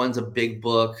number 1 is a big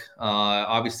book.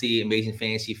 Obviously, Amazing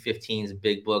Fantasy 15 is a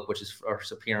big book, which is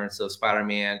first appearance of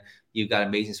Spider-Man. You've got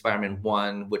Amazing Spider-Man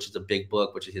 1, which is a big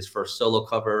book, which is his first solo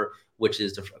cover, which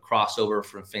is a crossover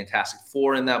from Fantastic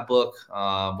Four in that book,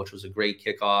 which was a great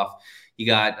kickoff. You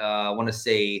got, I want to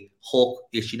say, Hulk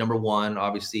issue number 1,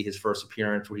 obviously his first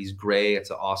appearance where he's gray. It's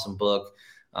an awesome book.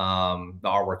 The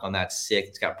artwork on that's sick.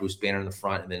 It's got Bruce Banner in the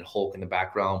front and then Hulk in the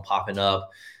background popping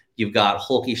up. You've got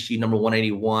Hulk issue number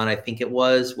 181, I think it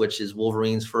was, which is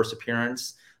Wolverine's first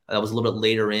appearance. That was a little bit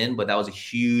later in, but that was a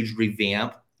huge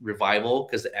revival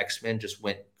because the X-Men just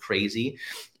went crazy.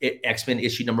 X-Men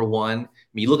issue number 1. I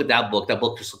mean, you look at that book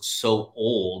just looks so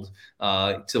old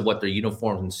to what their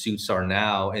uniforms and suits are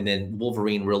now. And then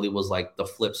Wolverine really was like the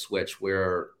flip switch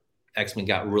where X-Men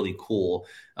got really cool.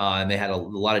 And they had a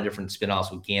lot of different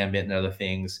spin-offs with Gambit and other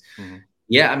things. Mm-hmm.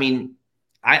 Yeah, I mean,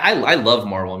 I love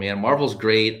Marvel, man. Marvel's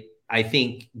great. I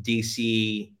think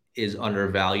DC is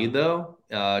undervalued, though,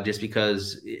 just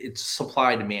because it's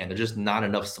supply and demand. There's just not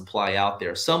enough supply out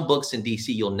there. Some books in DC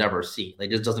you'll never see. It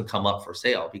just doesn't come up for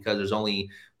sale because there's only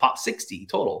pop 60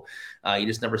 total. You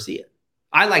just never see it.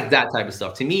 I like that type of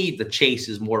stuff. To me, the chase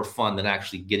is more fun than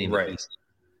actually getting the piece.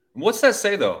 What's that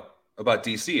say, though, about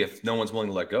DC if no one's willing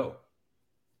to let go?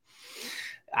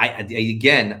 I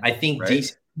think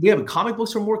DC, comic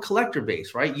books are more collector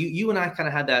based, right? You and I kind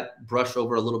of had that brush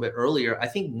over a little bit earlier. I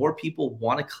think more people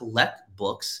want to collect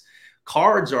books.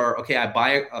 Cards are, okay, I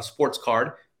buy a sports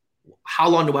card. How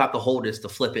long do I have to hold this to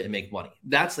flip it and make money?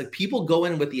 That's like people go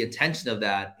in with the intention of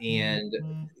that. And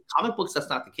comic books, that's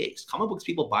not the case. Comic books,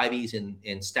 people buy these and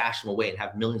stash them away and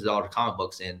have millions of dollars of comic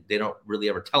books, and they don't really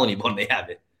ever tell anyone they have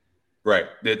it. Right.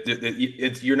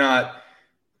 You're not,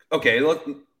 okay, look,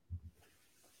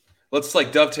 let's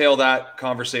like dovetail that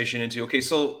conversation into, okay,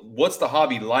 so what's the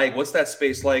hobby like? What's that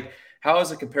space like? How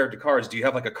is it compared to cards? Do you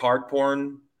have like a card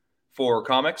porn for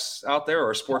comics out there,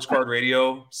 or a sports card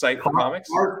radio site for comics?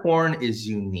 Card porn is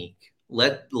unique.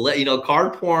 Let you know,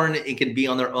 card porn, it can be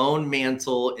on their own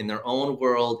mantle in their own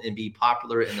world and be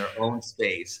popular in their own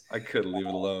space. I couldn't leave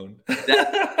it alone.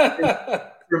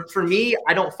 For me,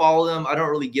 I don't follow them. I don't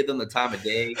really give them the time of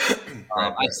day.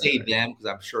 I say them because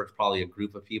I'm sure it's probably a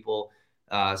group of people.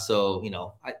 So, you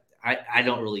know, I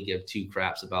don't really give two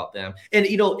craps about them. And,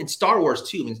 you know, in Star Wars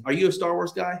too. I mean, are you a Star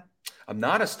Wars guy? I'm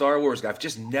not a Star Wars guy. I've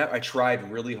just never, I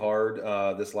tried really hard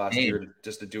this last year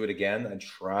just to do it again. I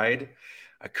tried.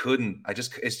 I couldn't. I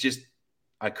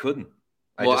couldn't.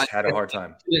 I just had a hard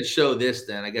time. You didn't show this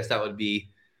then. I guess that would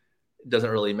be, it doesn't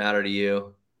really matter to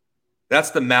you. That's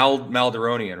the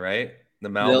Maldoronian, right?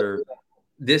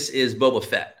 This is Boba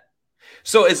Fett.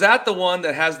 So is that the one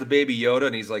that has the baby Yoda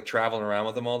and he's like traveling around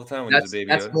with him all the time when he's a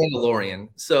baby Yoda? That's Mandalorian.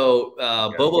 So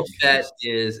Boba Fett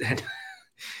is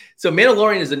so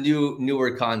Mandalorian is a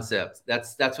newer concept.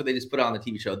 That's what they just put on the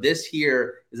TV show. This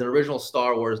here is an original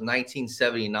Star Wars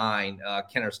 1979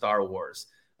 Kenner Star Wars,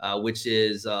 which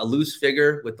is a loose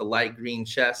figure with the light green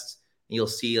chest. And you'll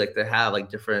see like they have like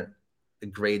different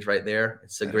grades right there.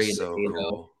 It's a grade. So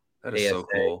cool. That is so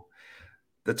cool.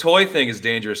 The toy thing is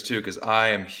dangerous too, because I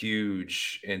am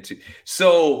huge into.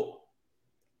 So,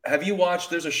 have you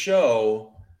watched? There's a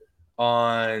show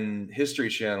on History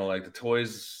Channel, like the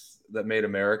Toys That Made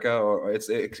America, or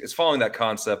it's following that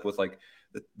concept with like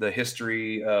the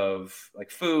history of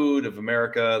like food of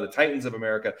America, the Titans of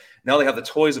America. Now they have the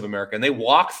Toys of America, and they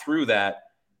walk through that.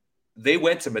 They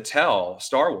went to Mattel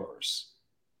Star Wars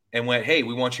and went, "Hey,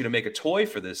 we want you to make a toy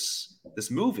for this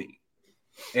movie,"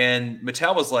 and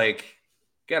Mattel was like,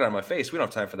 "Get out of my face. We don't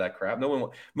have time for that crap.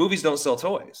 Movies don't sell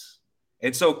toys."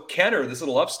 And so Kenner, this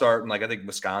little upstart in like, I think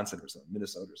Wisconsin or something,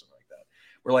 Minnesota or something like that,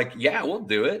 we're like, yeah, we'll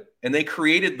do it. And they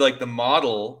created like the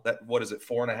model that, what is it,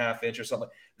 4.5 inch or something.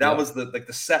 That was the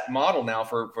set model now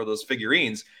for those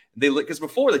figurines. Because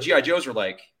before the G.I. Joes were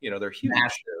like, you know, they're huge.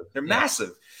 They're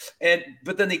massive.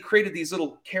 But then they created these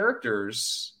little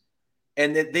characters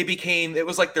and they became, it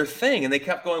was like their thing. And they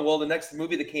kept going, well, the next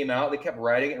movie that came out, they kept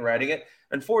writing it.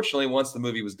 Unfortunately, once the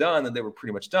movie was done, then they were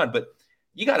pretty much done. But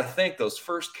you got to thank those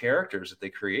first characters that they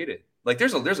created. Like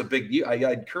there's a big. I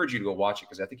encourage you to go watch it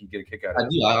because I think you get a kick out of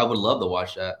it. I would love to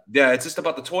watch that. Yeah, it's just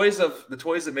about the toys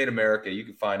that made America. You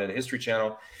can find it at History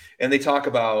Channel, and they talk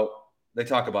about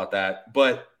that.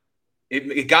 But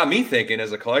it got me thinking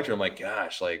as a collector. I'm like,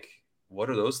 gosh, like what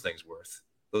are those things worth?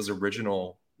 Those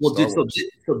original. Well, dude, so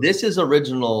this is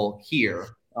original here,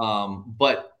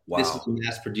 but. Wow. This is a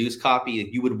mass-produced copy.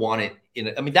 You would want it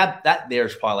in. I mean, that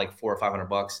there's probably like $400 or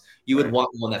 $500. You would want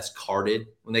one that's carded.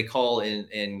 When they call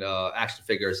in action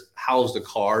figures, how's the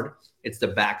card? It's the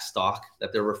back stock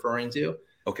that they're referring to.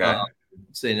 Okay.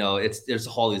 So you know, there's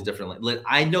all these different.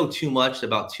 I know too much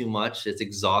about too much. It's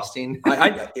exhausting.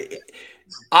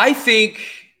 I think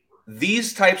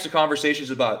these types of conversations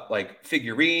about like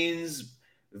figurines,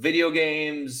 video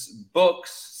games,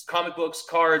 books, comic books,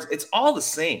 cards. It's all the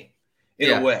same. In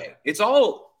a way, it's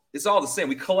all the same.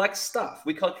 We collect stuff.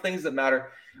 We collect things that matter.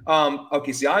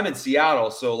 Okay, see, I'm in Seattle,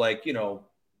 so like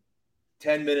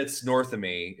 10 minutes north of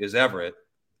me is Everett.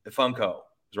 Funko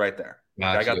is right there.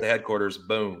 Like, I got the headquarters.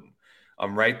 Boom,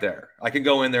 I'm right there. I can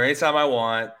go in there anytime I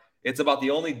want. It's about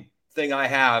the only thing I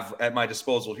have at my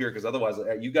disposal here, because otherwise,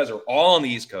 you guys are all on the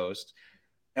East Coast.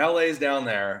 LA's down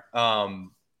there,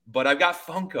 but I've got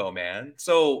Funko, man.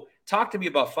 So. Talk to me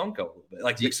about Funko a little bit,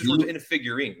 like in a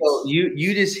figurine. So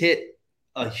you just hit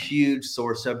a huge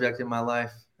sore subject in my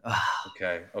life.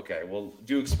 Okay. Well,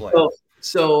 do explain.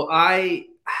 So I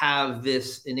have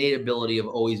this innate ability of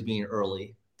always being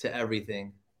early to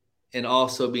everything, and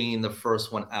also being the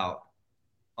first one out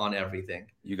on everything.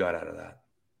 You got out of that.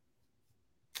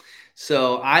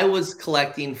 So I was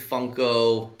collecting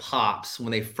Funko Pops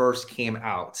when they first came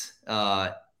out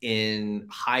in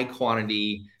high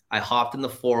quantity. I hopped in the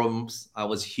forums. I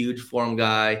was a huge forum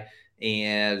guy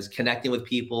and was connecting with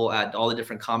people at all the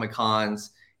different Comic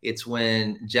Cons. It's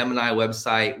when Gemini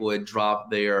website would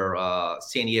drop their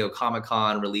San Diego Comic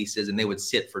Con releases, and they would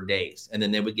sit for days, and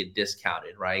then they would get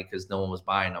discounted, right? Because no one was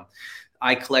buying them.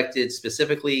 I collected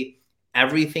specifically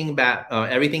everything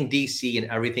DC and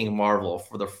everything Marvel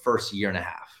for the first year and a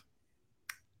half.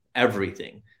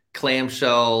 Everything,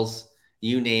 clamshells,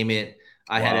 you name it.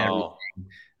 I had everything.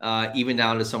 Even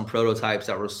down to some prototypes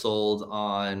that were sold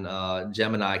on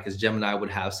Gemini, because Gemini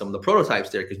would have some of the prototypes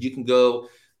there. Because you can go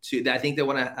to, I think that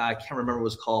one I can't remember what it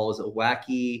was called. Was it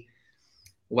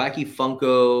Wacky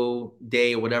Funko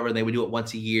Day or whatever. And they would do it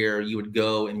once a year. You would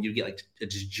go and you'd get like a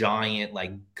just giant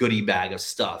like goodie bag of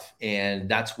stuff. And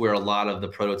that's where a lot of the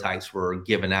prototypes were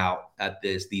given out at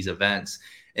these events.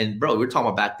 And bro, we were talking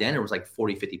about back then, it was like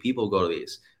 40, 50 people go to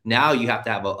these. Now you have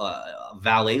to have a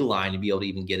valet line to be able to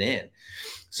even get in.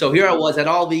 So here I was at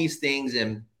all these things,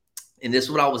 and this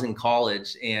is when I was in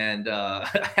college, and I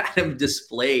had them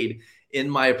displayed in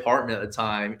my apartment at the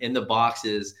time in the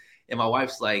boxes. And my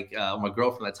wife's like, my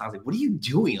girlfriend at the time was like, "What are you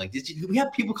doing? Like, we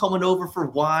have people coming over for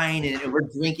wine, and we're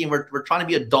drinking. We're trying to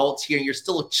be adults here, and you're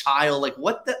still a child. Like,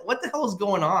 what the hell is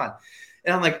going on?"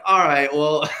 And I'm like, "All right,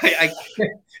 well,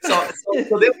 so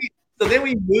then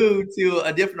we moved to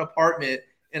a different apartment,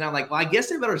 and I'm like, well, I guess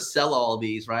they better sell all of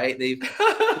these, right? They've a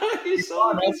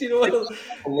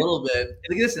little bit.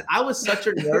 And listen, I was such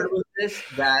a nerd with this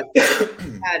that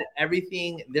had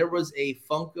everything. There was a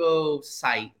Funko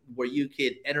site where you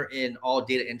could enter in all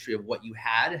data entry of what you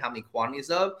had and how many quantities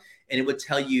of, and it would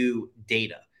tell you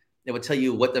data. It would tell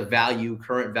you what the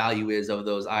current value is of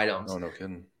those items. Oh, no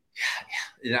kidding.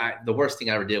 Yeah. The worst thing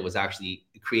I ever did was actually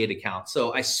create an account.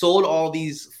 So I sold all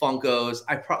these Funkos.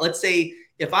 Let's say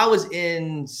if I was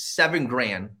in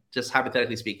 $7,000, just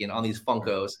hypothetically speaking, on these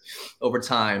Funkos over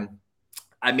time,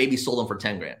 I maybe sold them for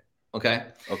 10 grand. Okay.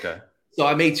 So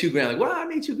I made $2,000. Like, well, I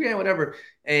made $2,000, whatever.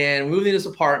 And moved into this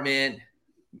apartment.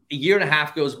 A year and a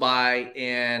half goes by,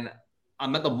 and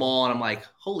I'm at the mall, and I'm like,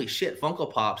 holy shit,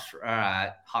 Funko Pops are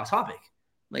at Hot Topic.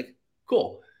 I'm like,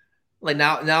 cool. Like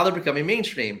now they're becoming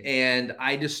mainstream, and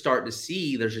I just start to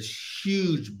see there's this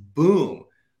huge boom.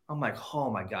 I'm like,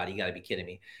 oh my God, you got to be kidding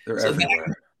me. They're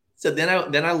everywhere.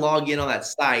 Then I log in on that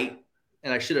site,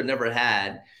 and I should have never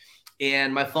had.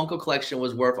 And my Funko collection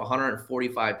was worth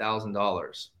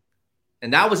 $145,000.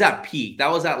 And that was at peak.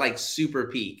 That was at like super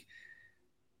peak.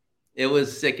 It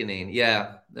was sickening.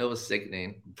 Yeah, it was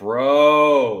sickening.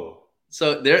 Bro.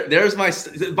 So there's my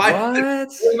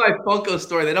Funko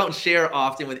story. They don't share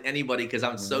often with anybody because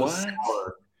I'm so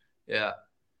sour. Yeah.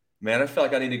 Man, I feel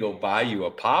like I need to go buy you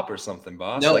a pop or something,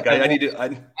 boss. No, like I need to. I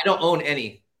don't own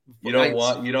any. You don't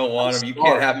want them. You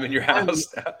can't have them in your house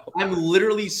now. I'm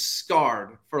literally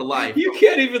scarred for life. You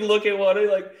can't even look at one.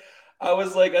 Like I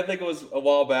think it was a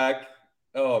while back.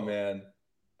 Oh man.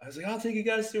 I was like, I'll take you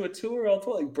guys through a tour. I'll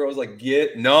tell like, bro's like,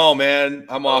 no, man,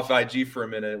 I'm off IG for a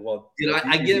minute. Well,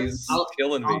 I get them.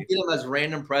 Killing me. I'll get them as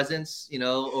random presents,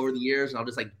 over the years, and I'll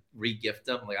just like re-gift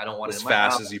them. Like I don't want it as in my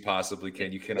fast house. As you possibly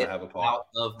can. You cannot have a pop.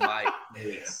 Out of my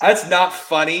face. That's not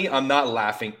funny. I'm not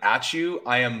laughing at you.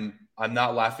 I'm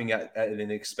not laughing at an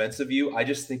expense of you. I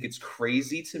just think it's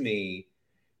crazy to me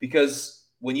because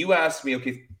when you ask me,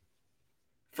 okay,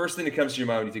 first thing that comes to your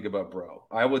mind when you think about bro,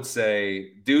 I would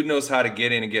say dude knows how to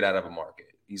get in and get out of a market.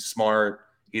 He's smart.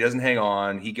 He doesn't hang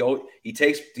on. He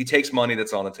takes money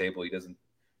that's on the table.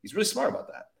 He's really smart about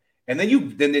that. And then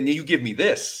you give me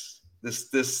this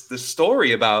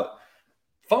story about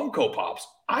Funko Pops.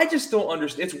 I just don't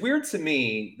understand. It's weird to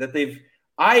me that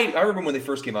I remember when they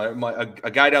first came out,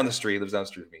 a guy down the street, lives down the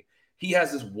street from me. He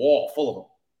has this wall full of them.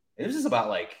 And this is about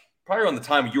like probably around the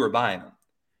time you were buying them.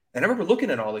 And I remember looking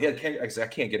at all. He had I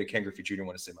can't get a Ken Griffey Jr.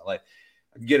 one to save my life.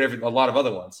 I can get a lot of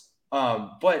other ones.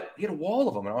 But he had a wall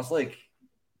of them, and I was like,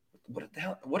 "What the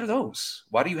hell? What are those?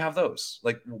 Why do you have those?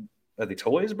 Like, are they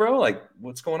toys, bro? Like,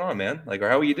 what's going on, man? Like, or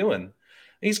how are you doing?" And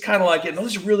he's kind of like, "No,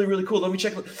 this is really, really cool. Let me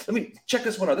check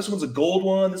this one out. This one's a gold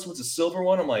one. This one's a silver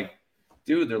one." I'm like,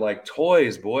 "Dude, they're like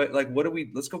toys, boy. Like,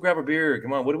 let's go grab a beer.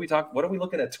 Come on. What are we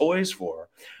looking at toys for?"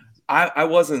 I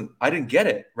didn't get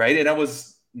it, right? And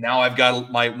now I've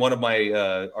got one of my we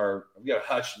got a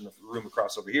hutch in the room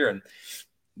across over here, and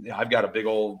I've got a big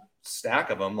old stack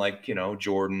of them, like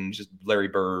Jordan, just Larry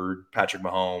Bird, Patrick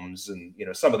Mahomes, and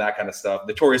some of that kind of stuff.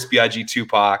 Notorious B.I.G.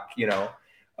 Tupac,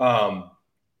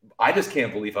 I just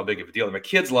can't believe how big of a deal. My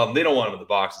kids love them. They don't want them in the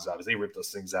boxes, obviously. They rip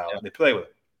those things out and they play with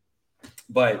it.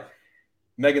 But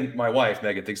my wife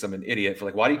Megan thinks I'm an idiot for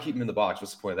like, why do you keep them in the box?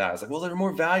 What's the point of that? I was like, well, they're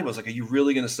more valuable. I was like, are you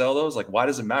really going to sell those? Like, why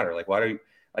does it matter? Like, why do you?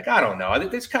 Like, I don't know. I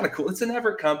think it's kind of cool. It's an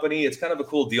Everett company. It's kind of a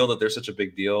cool deal that they're such a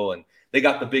big deal. And they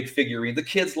got the big figurine. The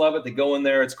kids love it. They go in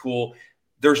there. It's cool.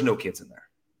 There's no kids in there.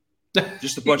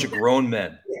 Just a bunch of grown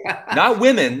men. Not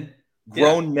women,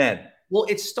 grown men. Well,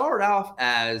 it started off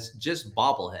as just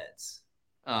bobbleheads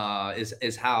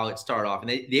is how it started off.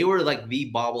 And they were like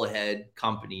the bobblehead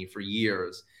company for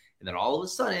years. And then all of a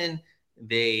sudden,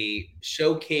 they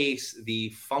showcase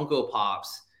the Funko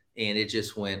Pops, and it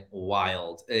just went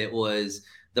wild. It was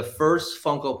the first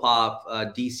Funko Pop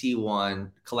DC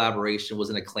one collaboration was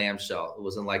in a clamshell. It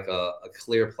was in like a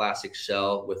clear plastic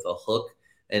shell with a hook.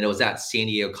 And it was at San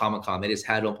Diego Comic-Con. They just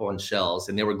had it up on shells,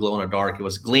 and they were glow in the dark. It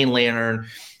was Green Lantern.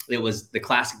 It was the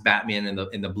classic Batman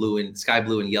in the blue and sky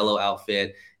blue and yellow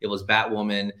outfit. It was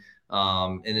Batwoman,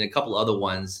 and then a couple other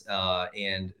ones,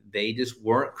 and they just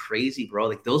weren't crazy, bro.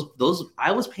 Like those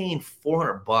I was paying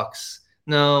 $400.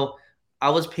 No, I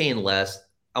was paying less.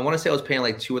 I want to say I was paying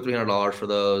like $200 or $300 for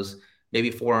those,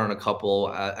 maybe 400 a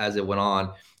couple as it went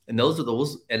on, and those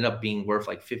ended up being worth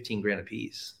like 15 grand a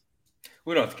piece.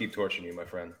 We don't have to keep torturing you, my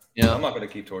friend. Yeah, I'm not going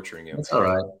to keep torturing you. That's all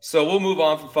right. So we'll move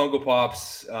on from Funko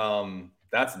Pops.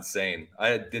 That's insane.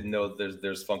 I didn't know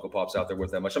there's Funko Pops out there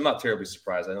worth that much. I'm not terribly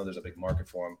surprised. I know there's a big market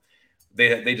for them.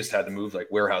 They just had to move like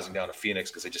warehousing down to Phoenix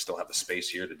because they just don't have the space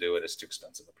here to do it. It's too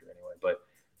expensive up here anyway. But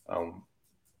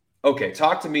okay,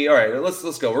 talk to me. All right,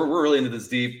 let's go. We're really into this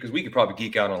deep because we could probably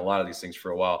geek out on a lot of these things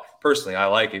for a while. Personally, I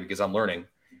like it because I'm learning,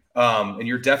 and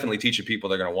you're definitely teaching people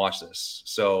that are going to watch this.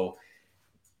 So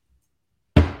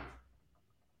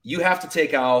you have to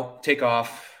take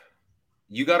off.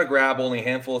 You got to grab only a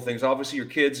handful of things. Obviously, your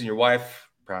kids and your wife,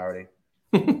 priority.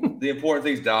 The important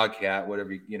things, dog, cat,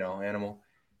 whatever, animal.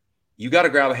 You got to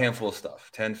grab a handful of stuff,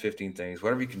 10, 15 things,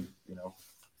 whatever you can,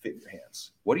 fit in your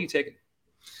hands. What are you taking?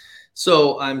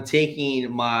 So I'm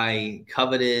taking my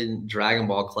coveted Dragon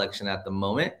Ball collection at the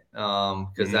moment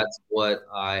because that's what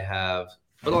I have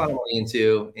put a lot of money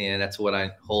into, and that's what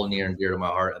I hold near and dear to my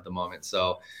heart at the moment.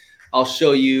 So I'll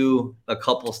show you a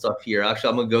couple stuff here. Actually,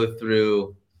 I'm going to go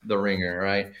through the ringer,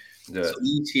 right? So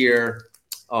these here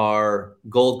are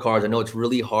gold cards. I know it's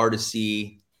really hard to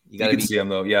see. You can see them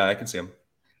though. Yeah, I can see them.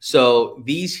 So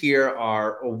these here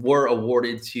were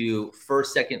awarded to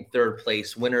first, second, third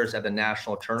place winners at the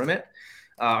national tournament.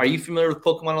 Are you familiar with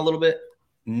Pokemon a little bit?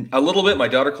 A little bit. My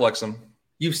daughter collects them.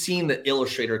 You've seen the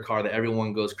Illustrator card that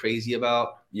everyone goes crazy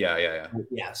about. Yeah.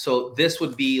 So this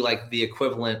would be like the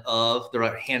equivalent of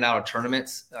the handout of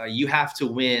tournaments. You have to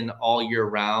win all year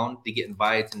round to get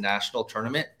invited to national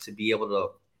tournament to be able to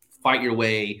fight your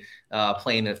way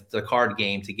playing the card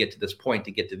game to get to this point,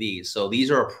 to get to these. So these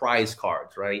are prize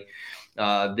cards, right?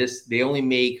 They only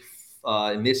make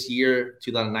in this year,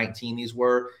 2019,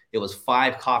 it was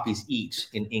 5 copies each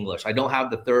in English. I don't have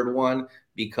the third one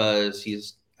because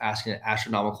he's asking an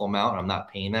astronomical amount. I'm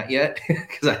not paying that yet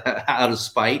because out of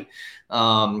spite,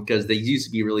 because they used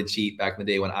to be really cheap back in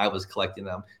the day when I was collecting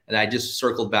them, and I just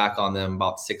circled back on them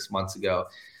about 6 months ago.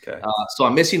 Okay. So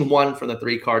I'm missing one from the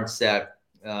 3-card set.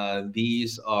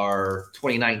 These are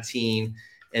 2019,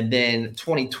 and then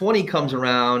 2020 comes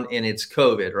around and it's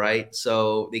COVID, right?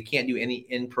 So they can't do any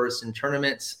in-person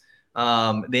tournaments. They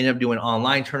end up doing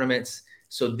online tournaments.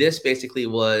 So this basically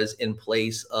was in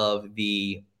place of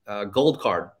the gold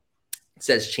card. It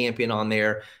says champion on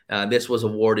there. This was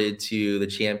awarded to the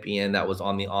champion that was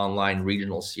on the online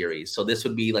regional series. So this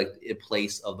would be like in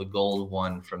place of the gold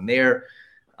one from there.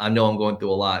 I know I'm going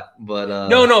through a lot, but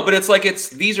no, but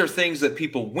these are things that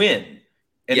people win,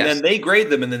 and then they grade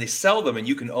them and then they sell them, and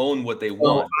you can own what they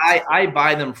want. I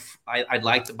buy them. I'd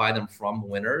like to buy them from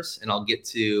winners, and I'll get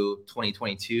to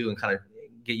 2022 and kind of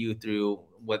get you through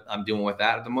what I'm doing with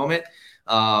that at the moment.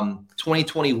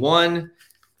 2021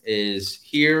 is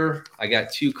here. I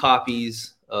got 2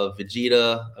 copies of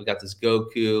Vegeta. I've got this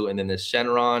Goku and then this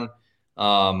Shenron.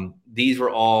 These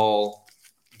were all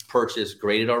purchased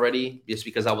graded already just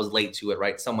because I was late to it,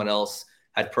 right? Someone else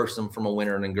had purchased them from a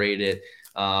winner and then graded it.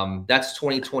 That's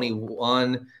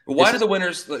 2021. Why do the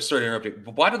winners, sorry to interrupt you,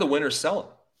 but why do the winners sell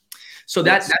them? So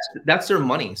that's their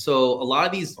money. So a lot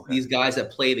of these guys that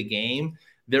play the game,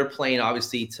 they're playing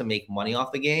obviously to make money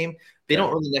off the game. They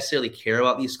don't really necessarily care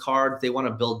about these cards. They want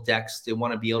to build decks. They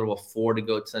want to be able to afford to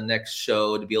go to the next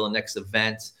show, to be able to next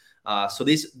event. So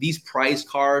these prize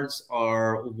cards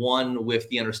are won with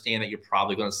the understanding that you're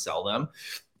probably going to sell them,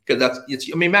 because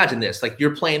imagine this, like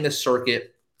you're playing this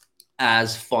circuit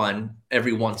as fun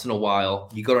every once in a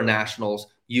while. You go to nationals,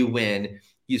 you win,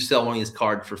 you sell one of these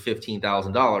cards for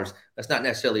 $15,000. That's not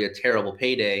necessarily a terrible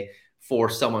payday for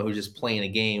someone who's just playing a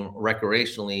game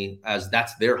recreationally, as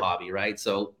that's their hobby, right?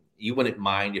 So you wouldn't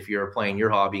mind if you're playing your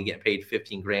hobby and getting paid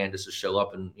 15 grand just to show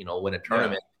up and, win a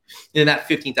tournament. Yeah. And that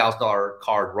 $15,000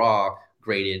 card raw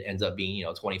graded ends up being,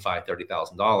 $25,000,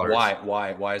 $30,000.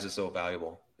 Why is it so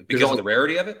valuable? Because of the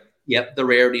rarity of it? Yep. The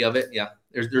rarity of it. Yeah.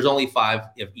 There's only 5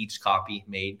 of each copy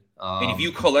made. And if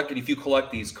you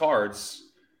collect these cards,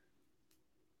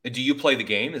 do you play the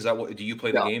game? Is that what, do you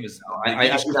play the game?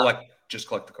 Just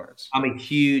collect the cards. I'm a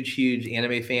huge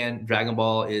anime fan. Dragon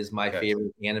Ball is my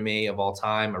favorite anime of all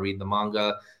time. I read the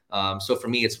manga. So for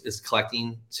me, it's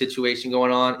collecting situation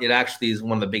going on. It actually is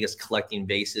one of the biggest collecting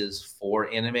bases for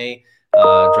anime.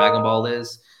 Dragon Ball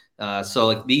is. So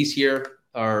like these here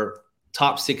are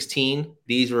top 16.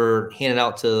 These were handed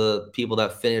out to people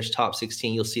that finished top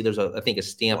 16. You'll see there's I think a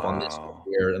stamp on this one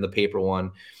here. clear and the paper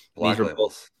one. Black These are both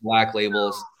labels. black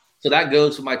labels. So that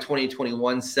goes with my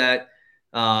 2021 set.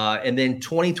 And then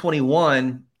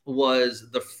 2021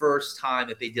 was the first time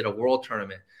that they did a world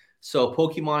tournament. So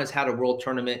Pokemon has had a world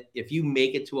tournament. If you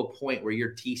make it to a point where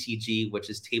your TCG, which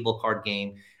is table card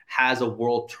game, has a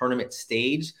world tournament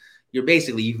stage, you've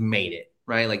made it,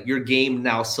 right? Like your game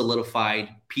now solidified.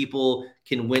 People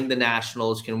can win the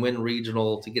nationals, can win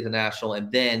regional to get the national.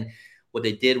 And then what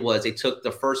they did was they took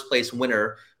the first place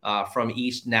winner from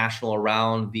each national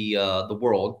around the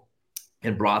world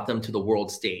and brought them to the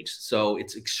world stage. So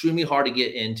it's extremely hard to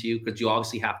get into because you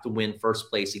obviously have to win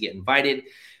first place to get invited.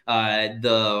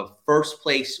 The first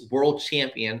place world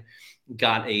champion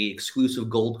got a exclusive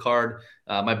gold card.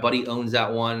 My buddy owns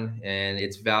that one, and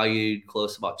it's valued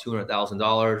close to about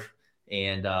 $200,000.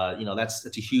 And that's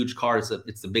a huge card.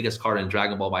 It's the biggest card in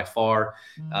Dragon Ball by far.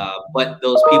 But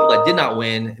those people that did not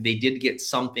win, they did get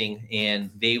something,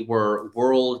 and they were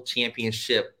World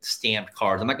Championship stamped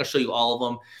cards. I'm not going to show you all of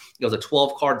them. It was a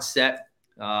 12-card set.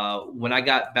 When I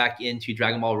got back into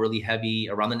Dragon Ball really heavy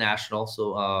around the national,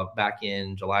 so back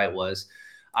in July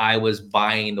I was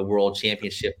buying the World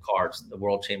Championship cards, the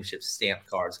World Championship stamped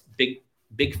cards.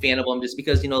 Big fan of them just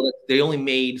because, they only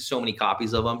made so many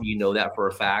copies of them. You know that for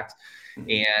a fact.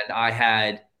 And I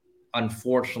had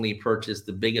unfortunately purchased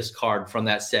the biggest card from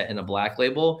that set in a black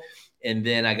label. And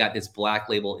then I got this black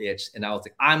label itch. And I was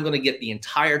like, I'm going to get the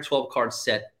entire 12-card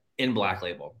set in black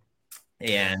label.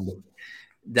 And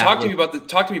talk to me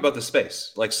about the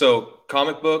space. Like, so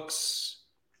comic books,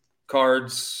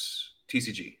 cards,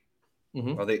 TCG.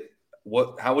 Mm-hmm. Are they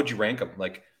how would you rank them?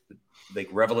 Like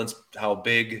relevance, how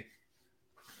big?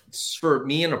 For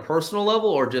me on a personal level,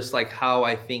 or just like how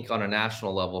I think on a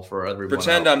national level for everyone?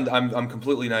 Pretend I'm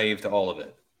completely naive to all of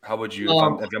it. How would you,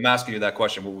 if I'm asking you that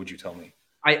question, what would you tell me?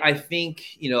 I think,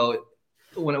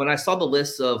 when I saw the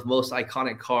list of most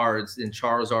iconic cards and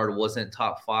Charizard wasn't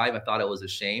top 5, I thought it was a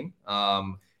shame.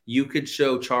 You could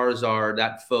show Charizard,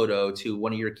 that photo, to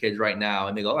one of your kids right now,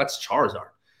 and they go, oh, that's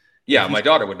Charizard. Yeah, my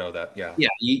daughter would know that. Yeah. Yeah.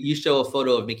 You show a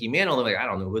photo of Mickey Mantle, and they're like, I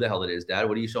don't know who the hell it is, Dad.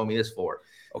 What are you showing me this for?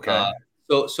 Okay.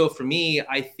 So for me,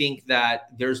 I think that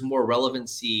there's more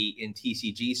relevancy in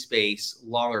TCG space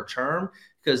longer term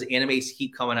because animes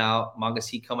keep coming out, mangas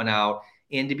keep coming out.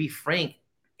 And to be frank,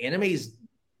 anime's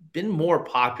been more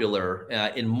popular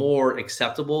and more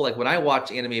acceptable. Like when I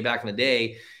watched anime back in the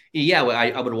day, yeah,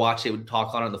 I would watch it, would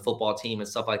talk on the football team and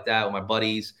stuff like that with my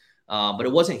buddies. But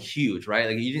it wasn't huge, right?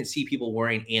 Like you didn't see people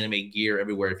wearing anime gear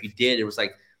everywhere. If you did, it was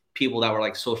like people that were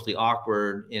like socially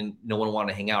awkward and no one wanted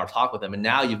to hang out or talk with them. And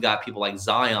now you've got people like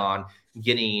Zion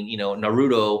getting,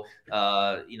 Naruto,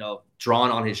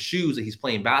 drawn on his shoes that he's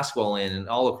playing basketball in, and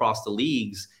all across the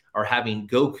leagues are having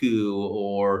Goku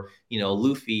or,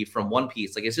 Luffy from One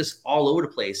Piece. Like it's just all over the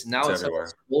place. Now it's a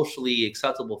socially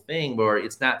acceptable thing where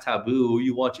it's not taboo.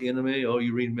 You watch anime, oh,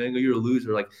 you read manga, you're a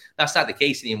loser. Like that's not the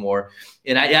case anymore.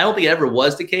 And I don't think it ever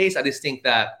was the case. I just think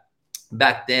that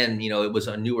back then, it was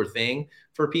a newer thing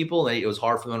for people. And it was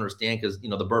hard for them to understand because,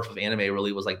 the birth of anime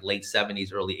really was like late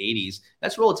 70s, early 80s.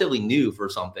 That's relatively new for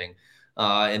something.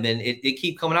 And then it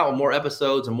keep coming out with more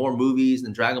episodes and more movies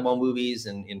and Dragon Ball movies,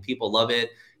 and people love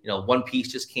it. One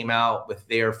Piece just came out with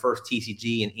their first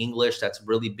TCG in English. That's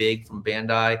really big from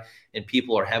Bandai, and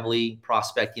people are heavily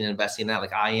prospecting and investing in that.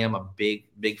 Like I am a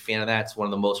big fan of that. It's one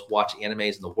of the most watched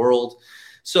animes in the world.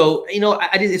 So,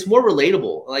 it's more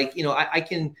relatable. Like, I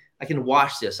can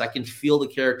watch this. I can feel the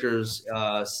characters'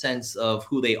 sense of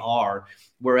who they are.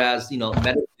 Whereas,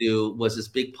 Metazoo was this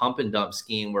big pump and dump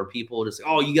scheme where people just,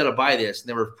 oh, you got to buy this. And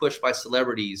they were pushed by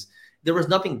celebrities. There was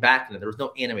nothing back in it. There was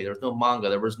no anime. There was no manga.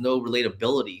 There was no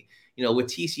relatability. With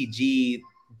TCG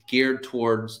geared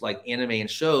towards like anime and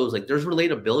shows, like there's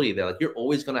relatability there. Like you're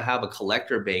always going to have a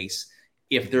collector base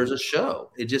if there's a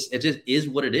show. It just is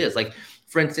what it is. Like,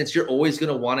 for instance, you're always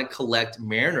going to want to collect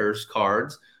Mariners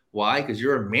cards. Why? Because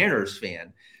you're a Mariners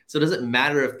fan. So it doesn't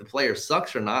matter if the player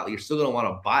sucks or not. You're still going to want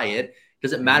to buy it.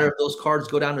 Doesn't matter if those cards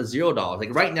go down to $0.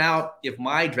 Like right now, if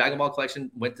my Dragon Ball collection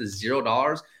went to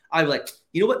 $0, I'd be like,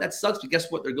 you know what? That sucks. But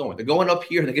guess what? They're going. They're going up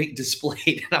here. They're getting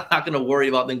displayed. And I'm not going to worry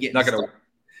about them getting. Not going to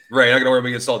worry about them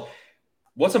getting sold.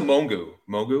 What's a mongu?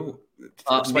 Mongu?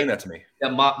 Explain that to me. Yeah,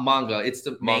 manga. It's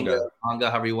the manga,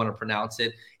 however you want to pronounce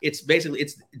it. It's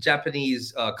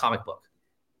Japanese comic book.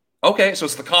 Okay, so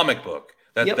it's the comic book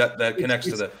that connects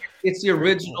to the. It's the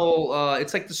original.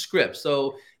 It's like the script.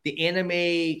 So the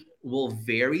anime will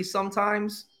vary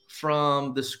sometimes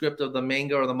from the script of the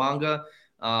manga or the manga.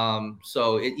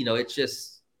 So it's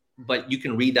just, but you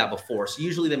can read that before. So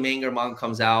usually the manga or manga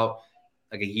comes out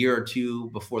like a year or two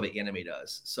before the anime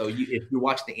does. So if you're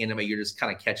watching the anime, you're just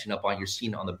kind of catching up on, you're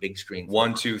seeing it on the big screen.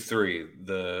 1, 2, 3.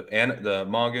 The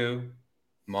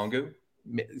manga.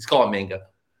 It's called manga.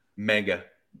 Manga.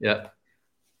 Yeah.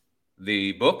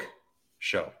 The book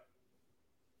show.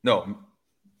 No.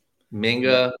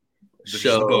 Manga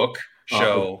show. The book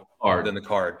show. Card. Then the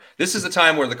card. This is the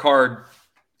time where the card,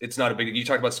 it's not a big, you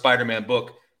talked about Spider-Man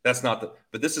book. That's not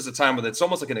but this is a time when it's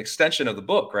almost like an extension of the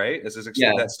book, right?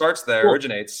 That starts there,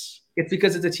 originates. It's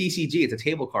because it's a TCG, it's a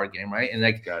table card game, right? And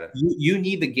like you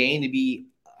need the game to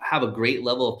have a great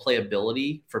level of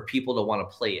playability for people to want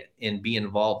to play it and be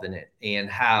involved in it,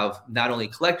 and have not only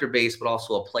collector base but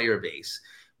also a player base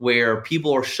where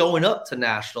people are showing up to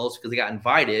nationals because they got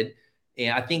invited.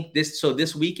 And I think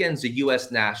this weekend's the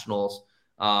U.S. Nationals.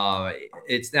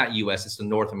 It's not U.S., it's the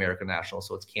North American Nationals,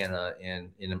 so it's Canada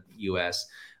and in the U.S.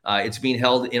 It's being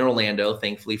held in Orlando.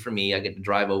 Thankfully for me, I get to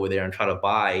drive over there and try to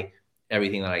buy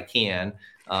everything that I can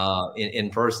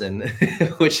in person,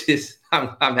 which is I'm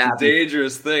happy. It's a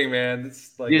dangerous thing, man.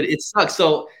 It's like, dude, it sucks.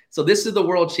 So this is the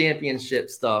World Championship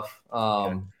stuff.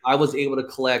 I was able to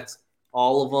collect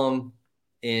all of them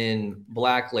in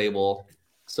Black Label.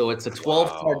 So it's a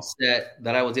 12-card set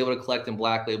that I was able to collect in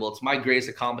Black Label. It's my greatest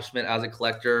accomplishment as a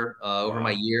collector over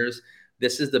my years.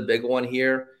 This is the big one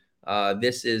here.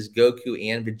 This is Goku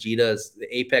and Vegeta's the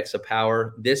Apex of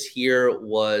Power. This here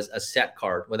was a set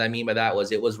card. What I mean by that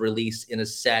was it was released in a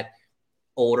set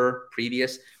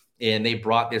previous, and they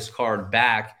brought this card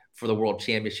back for the World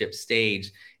Championship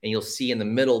stage. And you'll see in the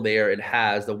middle there, it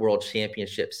has the World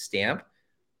Championship stamp,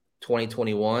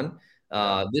 2021.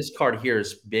 This card here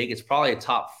is big. It's probably a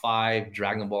top 5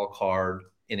 Dragon Ball card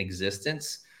in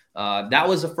existence. That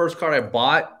was the first card I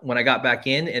bought when I got back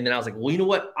in. And then I was like, well, you know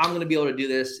what? I'm going to be able to do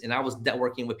this. And I was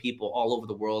networking with people all over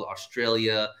the world,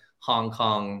 Australia, Hong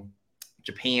Kong,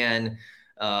 Japan,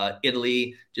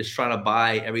 Italy, just trying to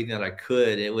buy everything that I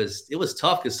could. It was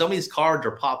tough because some of these cards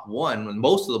are pop 1, and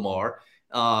most of them are.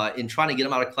 And trying to get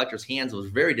them out of collectors' hands was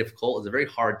very difficult. It was a very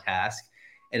hard task.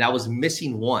 And I was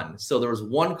missing one. So there was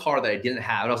one card that I didn't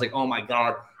have. And I was like, oh my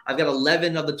God, I've got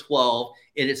 11 of the 12.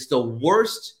 And it's the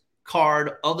worst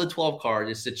card of the 12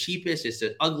 cards. It's the cheapest. It's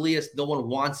the ugliest. No one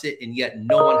wants it. And yet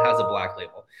no one has a Black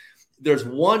Label. There's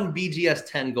one BGS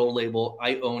 10 gold label.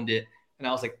 I owned it. And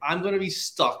I was like, I'm going to be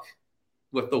stuck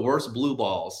with the worst blue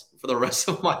balls for the rest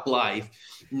of my life,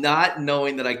 not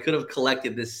knowing that I could have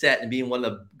collected this set and being one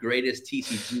of the greatest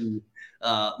TCG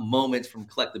moments from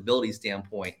collectability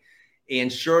standpoint. And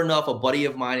sure enough, a buddy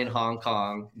of mine in Hong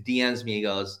Kong DMs me. He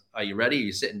goes, are you ready? Are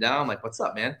you sitting down? I'm like, what's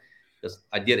up, man? He goes,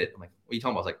 I did it. I'm like, what are you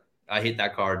talking about? I was like, I hit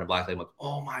that card in the Black Label. I'm like,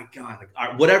 oh my God. Like, all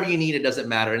right, whatever you need, it doesn't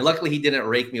matter. And luckily he didn't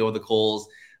rake me over the coals.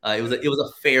 It was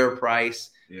a fair price.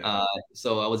 Yeah.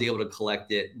 So I was able to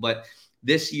collect it. But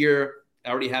this year, I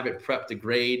already have it prepped to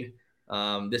grade.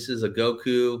 This is a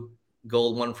Goku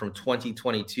gold one from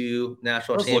 2022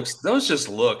 National Championship. Those just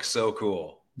look so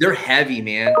cool. They're heavy,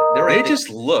 man. They just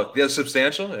look. They're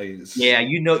substantial. Yeah,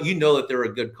 you know that they're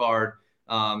a good card.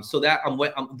 So that I'm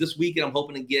this weekend, I'm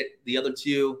hoping to get the other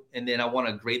 2, and then I want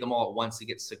to grade them all at once to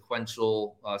get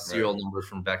sequential serial numbers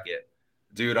from Beckett.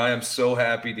 Dude, I am so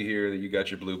happy to hear that you got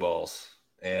your blue balls,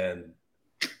 and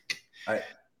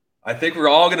I think we're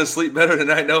all gonna sleep better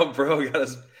tonight. No, bro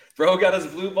got his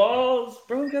blue balls.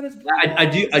 I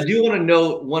do want to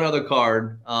note one other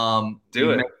card.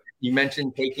 You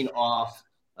mentioned taking off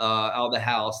out of the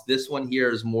house. This one here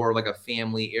is more like a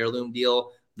family heirloom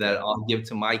deal that I'll give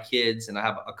to my kids, and I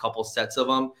have a couple sets of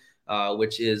them,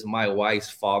 which is my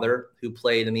wife's father who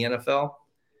played in the NFL.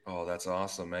 Oh, that's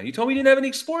awesome, man. You told me you didn't have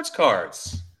any sports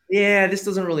cards. Yeah, this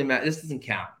doesn't really matter. This doesn't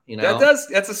count, you know.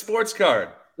 That's a sports card.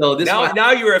 So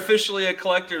now you are officially a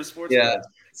collector of sports cards.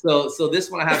 So this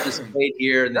one I have displayed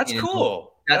here. And that's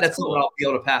cool. That's cool. What I'll be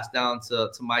able to pass down to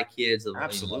my kids.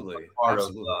 Absolutely. Part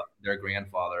of their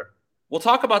grandfather. We'll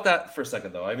talk about that for a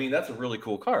second, though. I mean, that's a really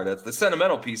cool card. That's the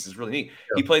sentimental piece is really neat.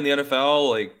 Sure. He played in the NFL.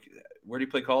 Like, where did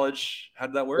he play college? How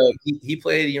did that work? So he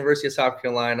played at the University of South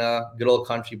Carolina. Good old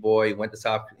country boy. He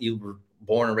was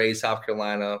born and raised South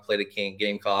Carolina. Played at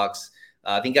Gamecocks.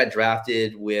 I think got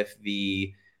drafted with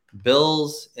the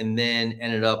Bills and then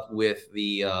ended up with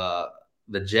the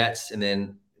Jets and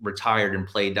then retired and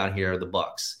played down here at the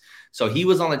Bucks. So he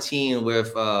was on a team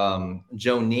with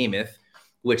Joe Namath,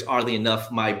 which oddly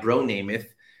enough, my bro Namath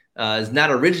is not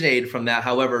originated from that.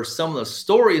 However, some of the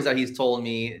stories that he's told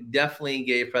me definitely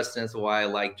gave precedence to why I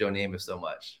like Joe Namath so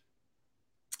much.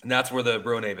 And that's where the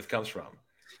bro Namath comes from.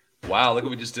 Wow, look what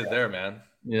we just did there, man.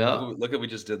 Yeah. Look at what we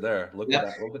just did there. Look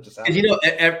what just happened.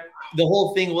 The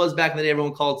whole thing was back in the day,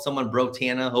 everyone called someone Bro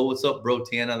Tana. Oh, what's up, Bro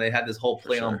Tana? They had this whole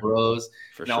play on bros.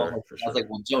 I was like,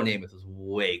 well, Joe Namath was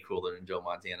way cooler than Joe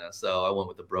Montana. So I went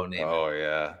with the Bro Namath. Oh,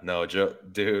 yeah. No, Joe,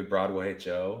 dude, Broadway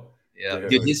Joe. Yeah,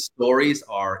 dude, his stories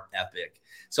are epic.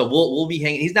 So we'll be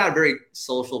hanging. He's not a very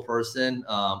social person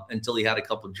until he had a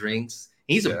couple drinks.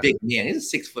 He's a big man. He's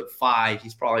 6'5".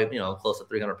 He's probably close to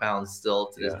 300 pounds still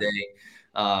to this day.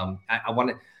 I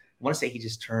want to say he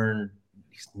just turned.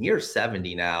 He's near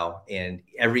 70 now, and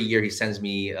every year he sends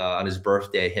me on his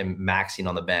birthday him maxing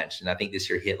on the bench, and I think this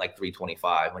year hit like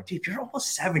 325. I'm like, dude, you're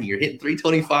almost 70. You're hitting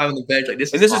 325 on the bench. Like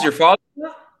this. And this is your father?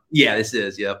 Yeah, this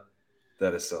is. Yep.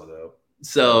 That is so dope.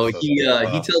 So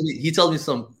he tells me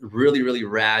some really, really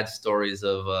rad stories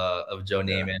of Joe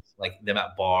Namath, like them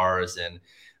at bars, and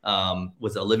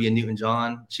was Olivia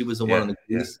Newton-John. She was the one on the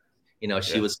Goose.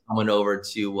 She was coming over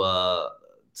to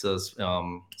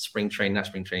spring training, not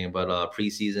spring training, but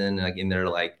preseason, like in their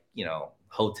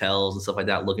hotels and stuff like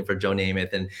that, looking for Joe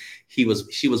Namath. And she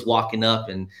was walking up,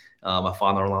 and my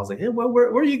father-in-law was like, hey, where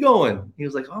are you going? He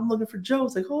was like, oh, I'm looking for Joe.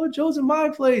 It's like, oh, Joe's in my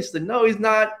place. Like, no, he's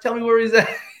not. Tell me where he's at.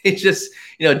 It's just,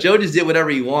 Joe just did whatever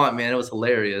he want, man. It was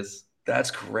hilarious. That's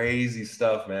crazy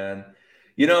stuff, man.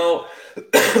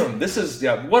 This is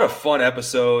what a fun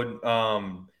episode.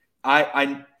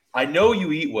 I know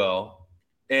you eat well,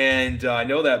 and I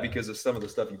know that because of some of the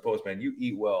stuff you post, man. You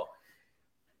eat well.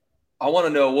 I want to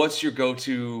know, what's your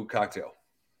go-to cocktail?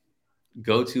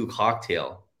 Go-to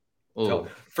cocktail.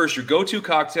 First, your go-to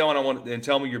cocktail, and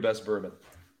tell me your best bourbon.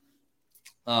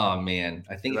 Oh man,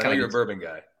 I think you're a bourbon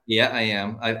guy. Yeah, I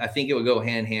am. I think it would go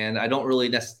hand in hand. I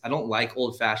don't like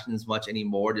old fashions much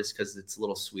anymore, just because it's a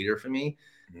little sweeter for me.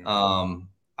 Mm-hmm.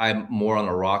 I'm more on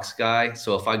the rocks guy.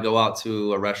 So if I go out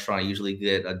to a restaurant, I usually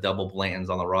get a double Blanton's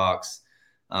on the rocks.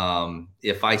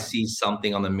 If I see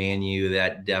something on the menu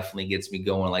that definitely gets me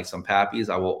going, like some Pappy's,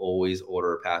 I will always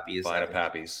order Pappy's. Find a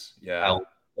Pappy's. Yeah. I'll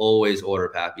always order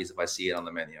Pappy's if I see it on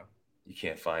the menu. You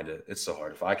can't find it. It's so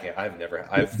hard. I've never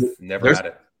had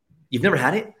it. You've never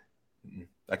had it?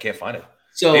 I can't find it.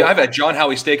 So I've had John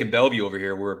Howie Steak in Bellevue over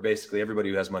here, where basically everybody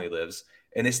who has money lives,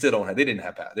 and they didn't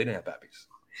have Pappy's.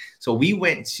 So we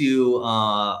went to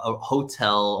a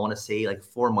hotel, I want to say like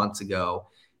 4 months ago.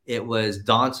 It was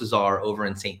Don Cesar over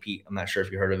in St. Pete. I'm not sure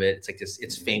if you heard of it. It's like this.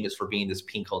 It's famous for being this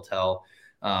pink hotel.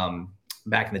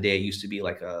 Back in the day, it used to be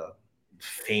like a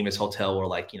famous hotel where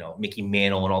Mickey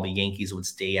Mantle and all the Yankees would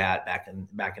stay at back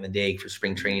in the day for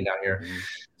spring training down here. Mm-hmm.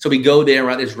 So we go there,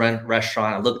 we're at this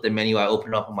restaurant. I look at the menu. I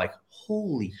open it up. I'm like,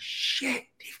 holy shit,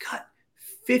 they've got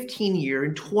 15-year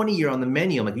and 20-year on the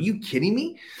menu. I'm like, are you kidding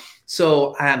me?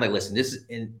 So I'm like, listen, this is,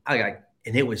 and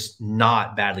it was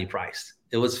not badly priced.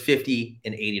 It was $50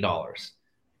 and $80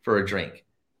 for a drink.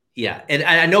 Yeah. And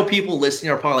I know people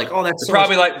listening are probably like, oh, that's so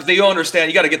probably like, they don't understand.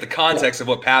 You got to get the context of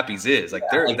what Pappy's is.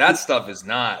 That stuff is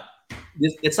not.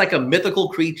 It's like a mythical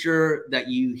creature that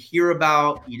you hear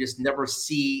about, you just never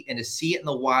see. And to see it in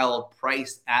the wild,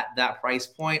 priced at that price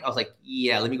point, I was like,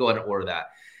 yeah, let me go ahead and order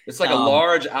that. It's like a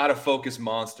large, out of focus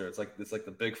monster. It's like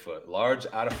the Bigfoot, large,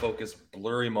 out of focus,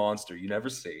 blurry monster you never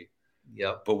see.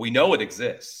 Yep. But we know it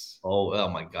exists. Oh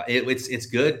my God. It's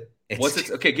good. What's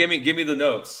it? Okay, give me the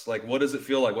notes. Like, what does it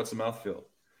feel like? What's the mouth feel?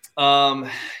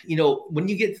 When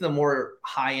you get to the more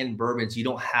high-end bourbons, you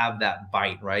don't have that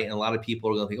bite, right? And a lot of people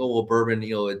are going to think, oh, well, bourbon,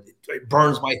 it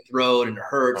burns my throat and it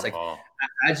hurts. Like,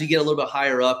 as you get a little bit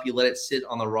higher up, you let it sit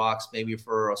on the rocks maybe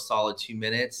for a solid 2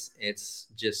 minutes. It's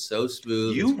just so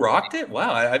smooth. You rocked it?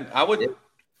 Wow.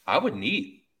 I would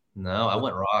neat. No, I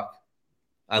wouldn't rock.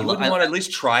 I want to at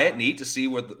least try it neat to see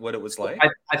what it was like.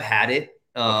 I've had it.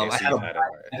 I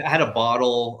had a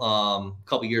bottle a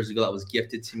couple years ago that was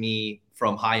gifted to me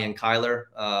from High End Kyler,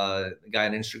 the guy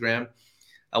on Instagram.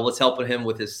 I was helping him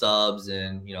with his subs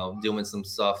and doing some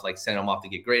stuff like sending him off to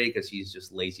get graded because he's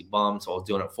just lazy bum. So I was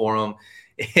doing it for him.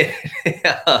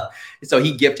 So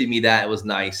he gifted me that. It was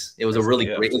nice. It was a really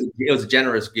great. It was a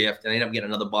generous gift, and I ended up getting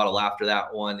another bottle after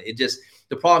that one.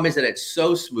 The problem is that it's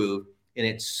so smooth and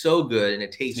it's so good and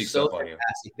it tastes so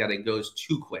fantastic that it goes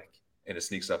too quick. And it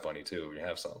sneaks up on you too when you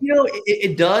have some.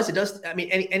 It does. It does. I mean,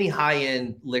 any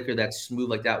high-end liquor that's smooth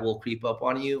like that will creep up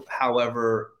on you.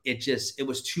 However, it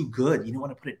was too good. You don't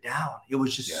want to put it down. It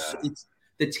was just it's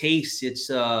the taste. It's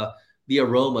the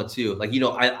aroma too. Like,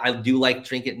 I do like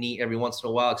drink it neat every once in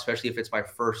a while, especially if it's my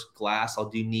first glass. I'll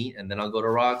do neat and then I'll go to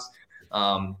rocks.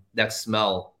 That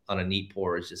smell on a neat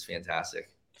pour is just fantastic.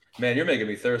 Man, you're making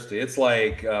me thirsty. It's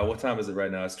like, what time is it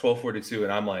right now? It's 12:42,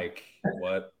 and I'm like,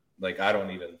 what? Like,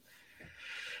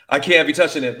 I can't be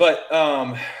touching it, but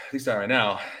at least not right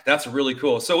now. That's really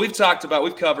cool. So we've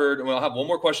covered, and we'll have one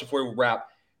more question before we wrap.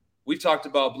 we've talked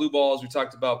about blue balls. We've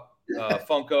talked about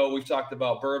Funko. We've talked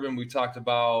about bourbon. We've talked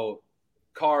about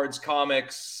cards,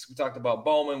 comics. We talked about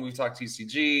Bowman. We've talked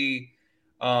TCG.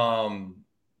 All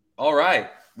right.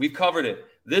 We've covered it.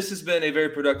 This has been a very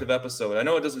productive episode. I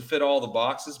know it doesn't fit all the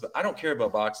boxes, but I don't care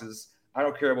about boxes. I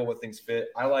don't care about what things fit.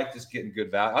 I like just getting good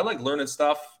value. I like learning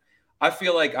stuff. I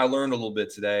feel like I learned a little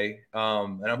bit today,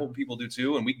 and I hope people do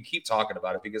too. And we can keep talking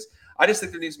about it because I just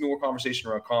think there needs to be more conversation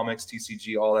around comics,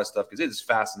 TCG, all that stuff because it is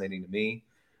fascinating to me.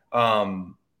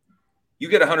 You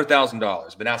get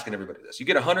 $100,000. Been asking everybody this. You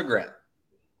get $100,000.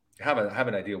 Have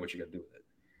an idea what you're gonna do with it.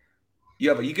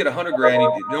 You get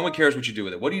 $100,000. No one cares what you do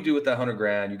with it. What do you do with that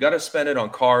 $100,000? You got to spend it on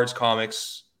cards,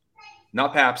 comics,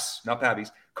 not Paps, not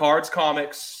Pappies. Cards,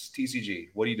 comics, TCG.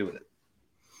 What do you do with it?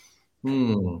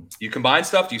 You combine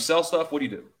stuff? Do you sell stuff? What do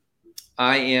you do?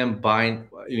 I am buying.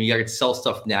 You got to sell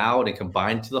stuff now and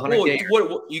combine to the 100K.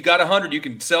 What you got 100? You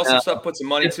can sell some stuff, put some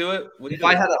money to it. If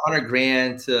I had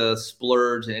 $100,000 to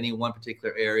splurge in any one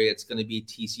particular area, it's going to be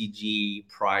TCG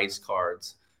prize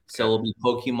cards. So it'll be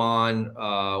Pokemon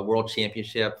World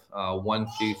Championship 1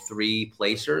 through 3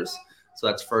 placers. So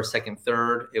that's first, second,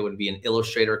 third. It would be an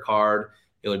Illustrator card.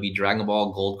 It would be Dragon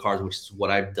Ball Gold cards, which is what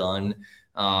I've done.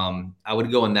 I would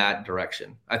go in that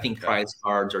direction. I think prize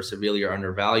cards are severely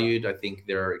undervalued. I think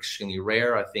they're extremely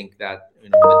rare. I think that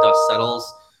when the dust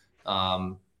settles,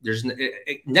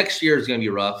 next year is going to be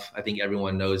rough. I think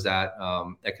everyone knows that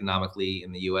economically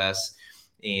in the U.S.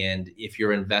 And if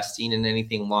you're investing in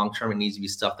anything long-term, it needs to be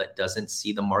stuff that doesn't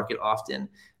see the market often,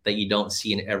 that you don't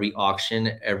see in every auction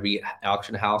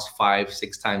house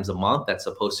 5-6 times a month. That's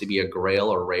supposed to be a grail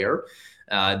or rare.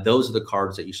 Those are the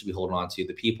cards that you should be holding on to.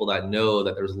 The people that know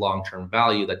that there's long-term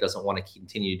value, that doesn't want to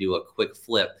continue to do a quick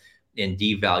flip and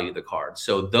devalue the card.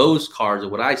 So those cards are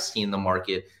what I see in the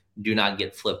market do not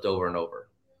get flipped over and over.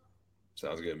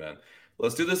 Sounds good, man.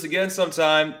 Let's do this again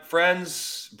sometime.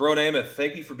 Friends, Bro Namath,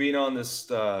 thank you for being on this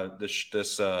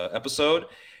episode.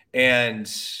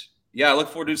 And yeah, I look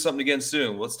forward to doing something again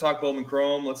soon. Let's talk Bowman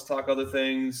Chrome. Let's talk other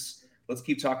things. Let's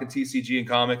keep talking TCG and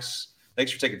comics.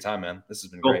 Thanks for taking time, man. This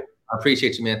has been great. I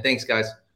appreciate you, man. Thanks, guys.